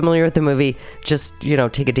that are familiar with the movie, just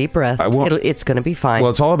take a deep breath. It's going to be fine. Well,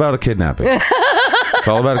 it's all about a kidnapping. It's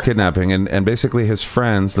all about a kidnapping, and basically his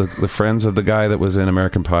friends, the friends of the guy that was in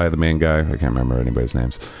American Pie, the main guy, I can't remember anybody's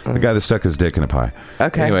names, the guy that stuck his dick in a pie.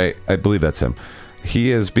 Okay. Anyway, I believe that's him. He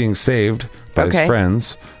is being saved by his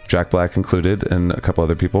friends, Jack Black included, and a couple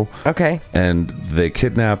other people. Okay. And they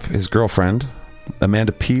kidnap his girlfriend,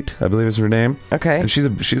 Amanda Peet, I believe is her name. Okay. And she's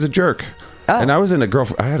a jerk. Oh. And I was in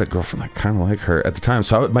I had a girlfriend that kind of like her at the time.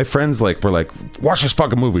 So my friends were like, watch this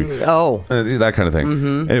fucking movie. Oh. That kind of thing.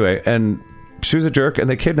 Mm-hmm. Anyway, and she was a jerk, and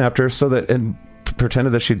they kidnapped her and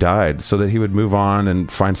pretended that she died so that he would move on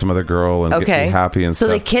and find some other girl and get happy and stuff.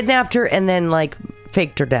 So they kidnapped her and then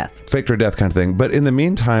faked her death. Faked her death kind of thing. But in the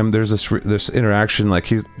meantime, there's this interaction. Like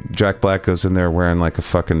Jack Black goes in there wearing like a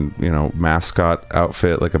fucking, mascot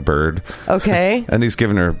outfit, like a bird. Okay. And he's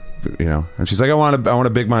giving her, and she's like, I want a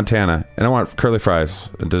Big Montana and I want curly fries.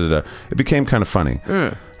 And da-da-da. It became kind of funny.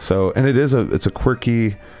 Mm. So, and it's a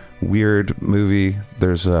quirky, weird movie.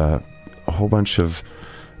 There's a whole bunch of,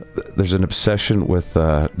 there's an obsession with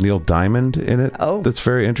Neil Diamond in it. Oh. That's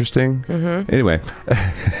very interesting. Mm-hmm. Anyway,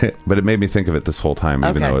 but it made me think of it this whole time,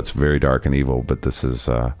 even though it's very dark and evil. But this is,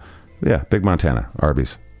 Big Montana,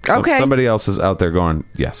 Arby's. So somebody else is out there going,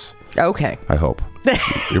 yes. Okay. I hope.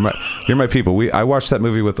 You're my people. I watched that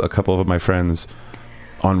movie with a couple of my friends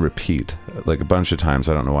on repeat, like a bunch of times.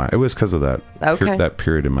 I don't know why. It was because of that. Okay. That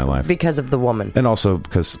period in my life. Because of the woman. And also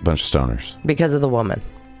because a bunch of stoners. Because of the woman.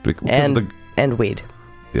 And weed.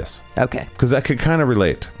 Yes. Okay. Because I could kind of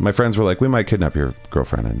relate. My friends were like, we might kidnap your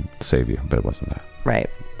girlfriend and save you, but it wasn't that. Right.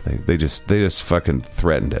 They just fucking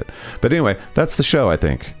threatened it. But anyway, that's the show, I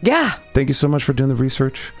think. Yeah. Thank you so much for doing the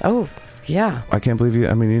research. Oh, yeah. I can't believe you.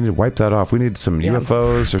 I mean, you need to wipe that off. We need some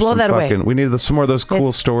UFOs or blow some that fucking. Away. We need some more of those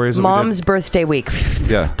cool stories. Mom's birthday week.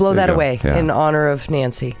 Yeah. Blow that away in honor of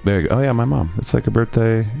Nancy. There you go. Oh yeah, my mom. It's like her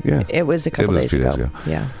birthday. Yeah. It was a couple days ago.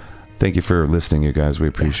 Yeah. Thank you for listening, you guys. We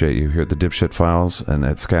appreciate you here at the Dipshit Files and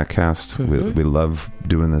at SKATCAST. Mm-hmm. We love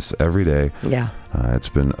doing this every day. Yeah. It's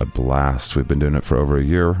been a blast. We've been doing it for over a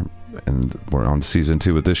year, and we're on season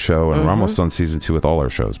 2 with this show, and we're almost on season 2 with all our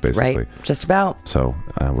shows, basically. Right, just about. So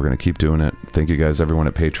we're going to keep doing it. Thank you guys, everyone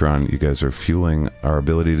at Patreon. You guys are fueling our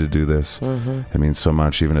ability to do this. Mm-hmm. It means so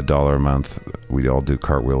much. Even $1 a month, we all do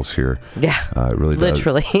cartwheels here. Yeah, it really does.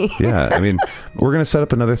 Literally. Yeah, I mean, we're going to set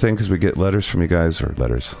up another thing because we get letters from you guys, or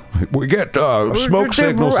letters. We get smoke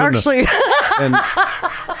signals. Actually.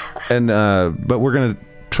 But we're going to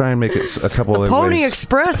try and make it a couple of Pony ways.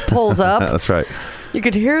 Express pulls up. That's right. You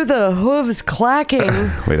could hear the hooves clacking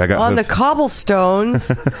on the cobblestones.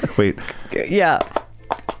 Wait. Yeah.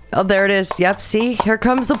 Oh, there it is. Yep, see? Here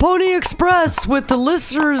comes the Pony Express with the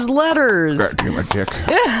listeners' letters. God damn it, dick.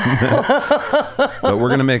 But we're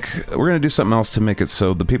gonna do something else to make it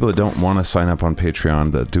so the people that don't want to sign up on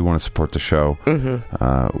Patreon, that do want to support the show,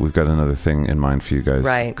 we've got another thing in mind for you guys.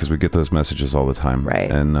 Right. Because we get those messages all the time.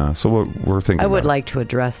 Right. And so we're thinking I would like to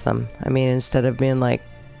address them. I mean, instead of being like,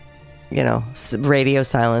 radio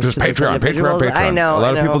silence. Just Patreon. I know. A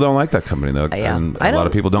lot of people don't like that company, though. Yeah. And a lot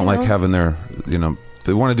of people don't like having their,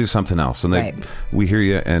 they want to do something else. And we hear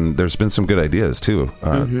you, and there's been some good ideas, too,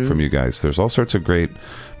 from you guys. There's all sorts of great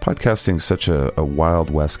podcasting, such a Wild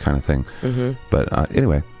West kind of thing. Mm-hmm. But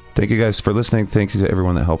anyway, thank you guys for listening. Thank you to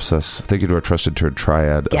everyone that helps us. Thank you to our trusted turd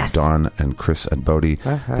triad of Dawn and Chris and Bodie.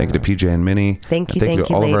 Thank you to PJ and Minnie. Thank you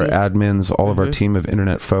to all ladies. of our admins, all of our team of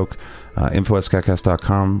internet folk.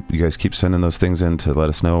 info@skatcast.com. You guys keep sending those things in to let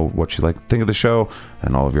us know what you think of the show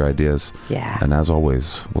and all of your ideas. Yeah. And as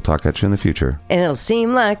always, we'll talk at you in the future. And it'll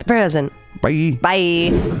seem like the present. Bye.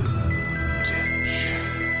 Bye.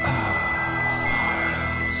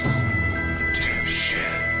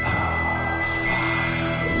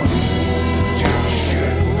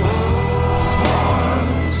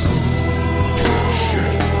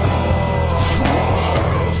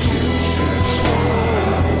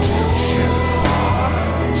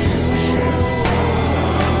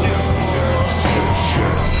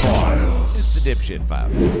 Dipshit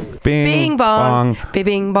Files. Bing bong,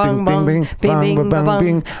 bing bong bong, bing bing bong,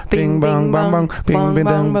 bing bing bong bong, bing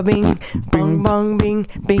bong bing, bing bong bing,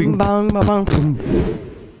 bing bong bong.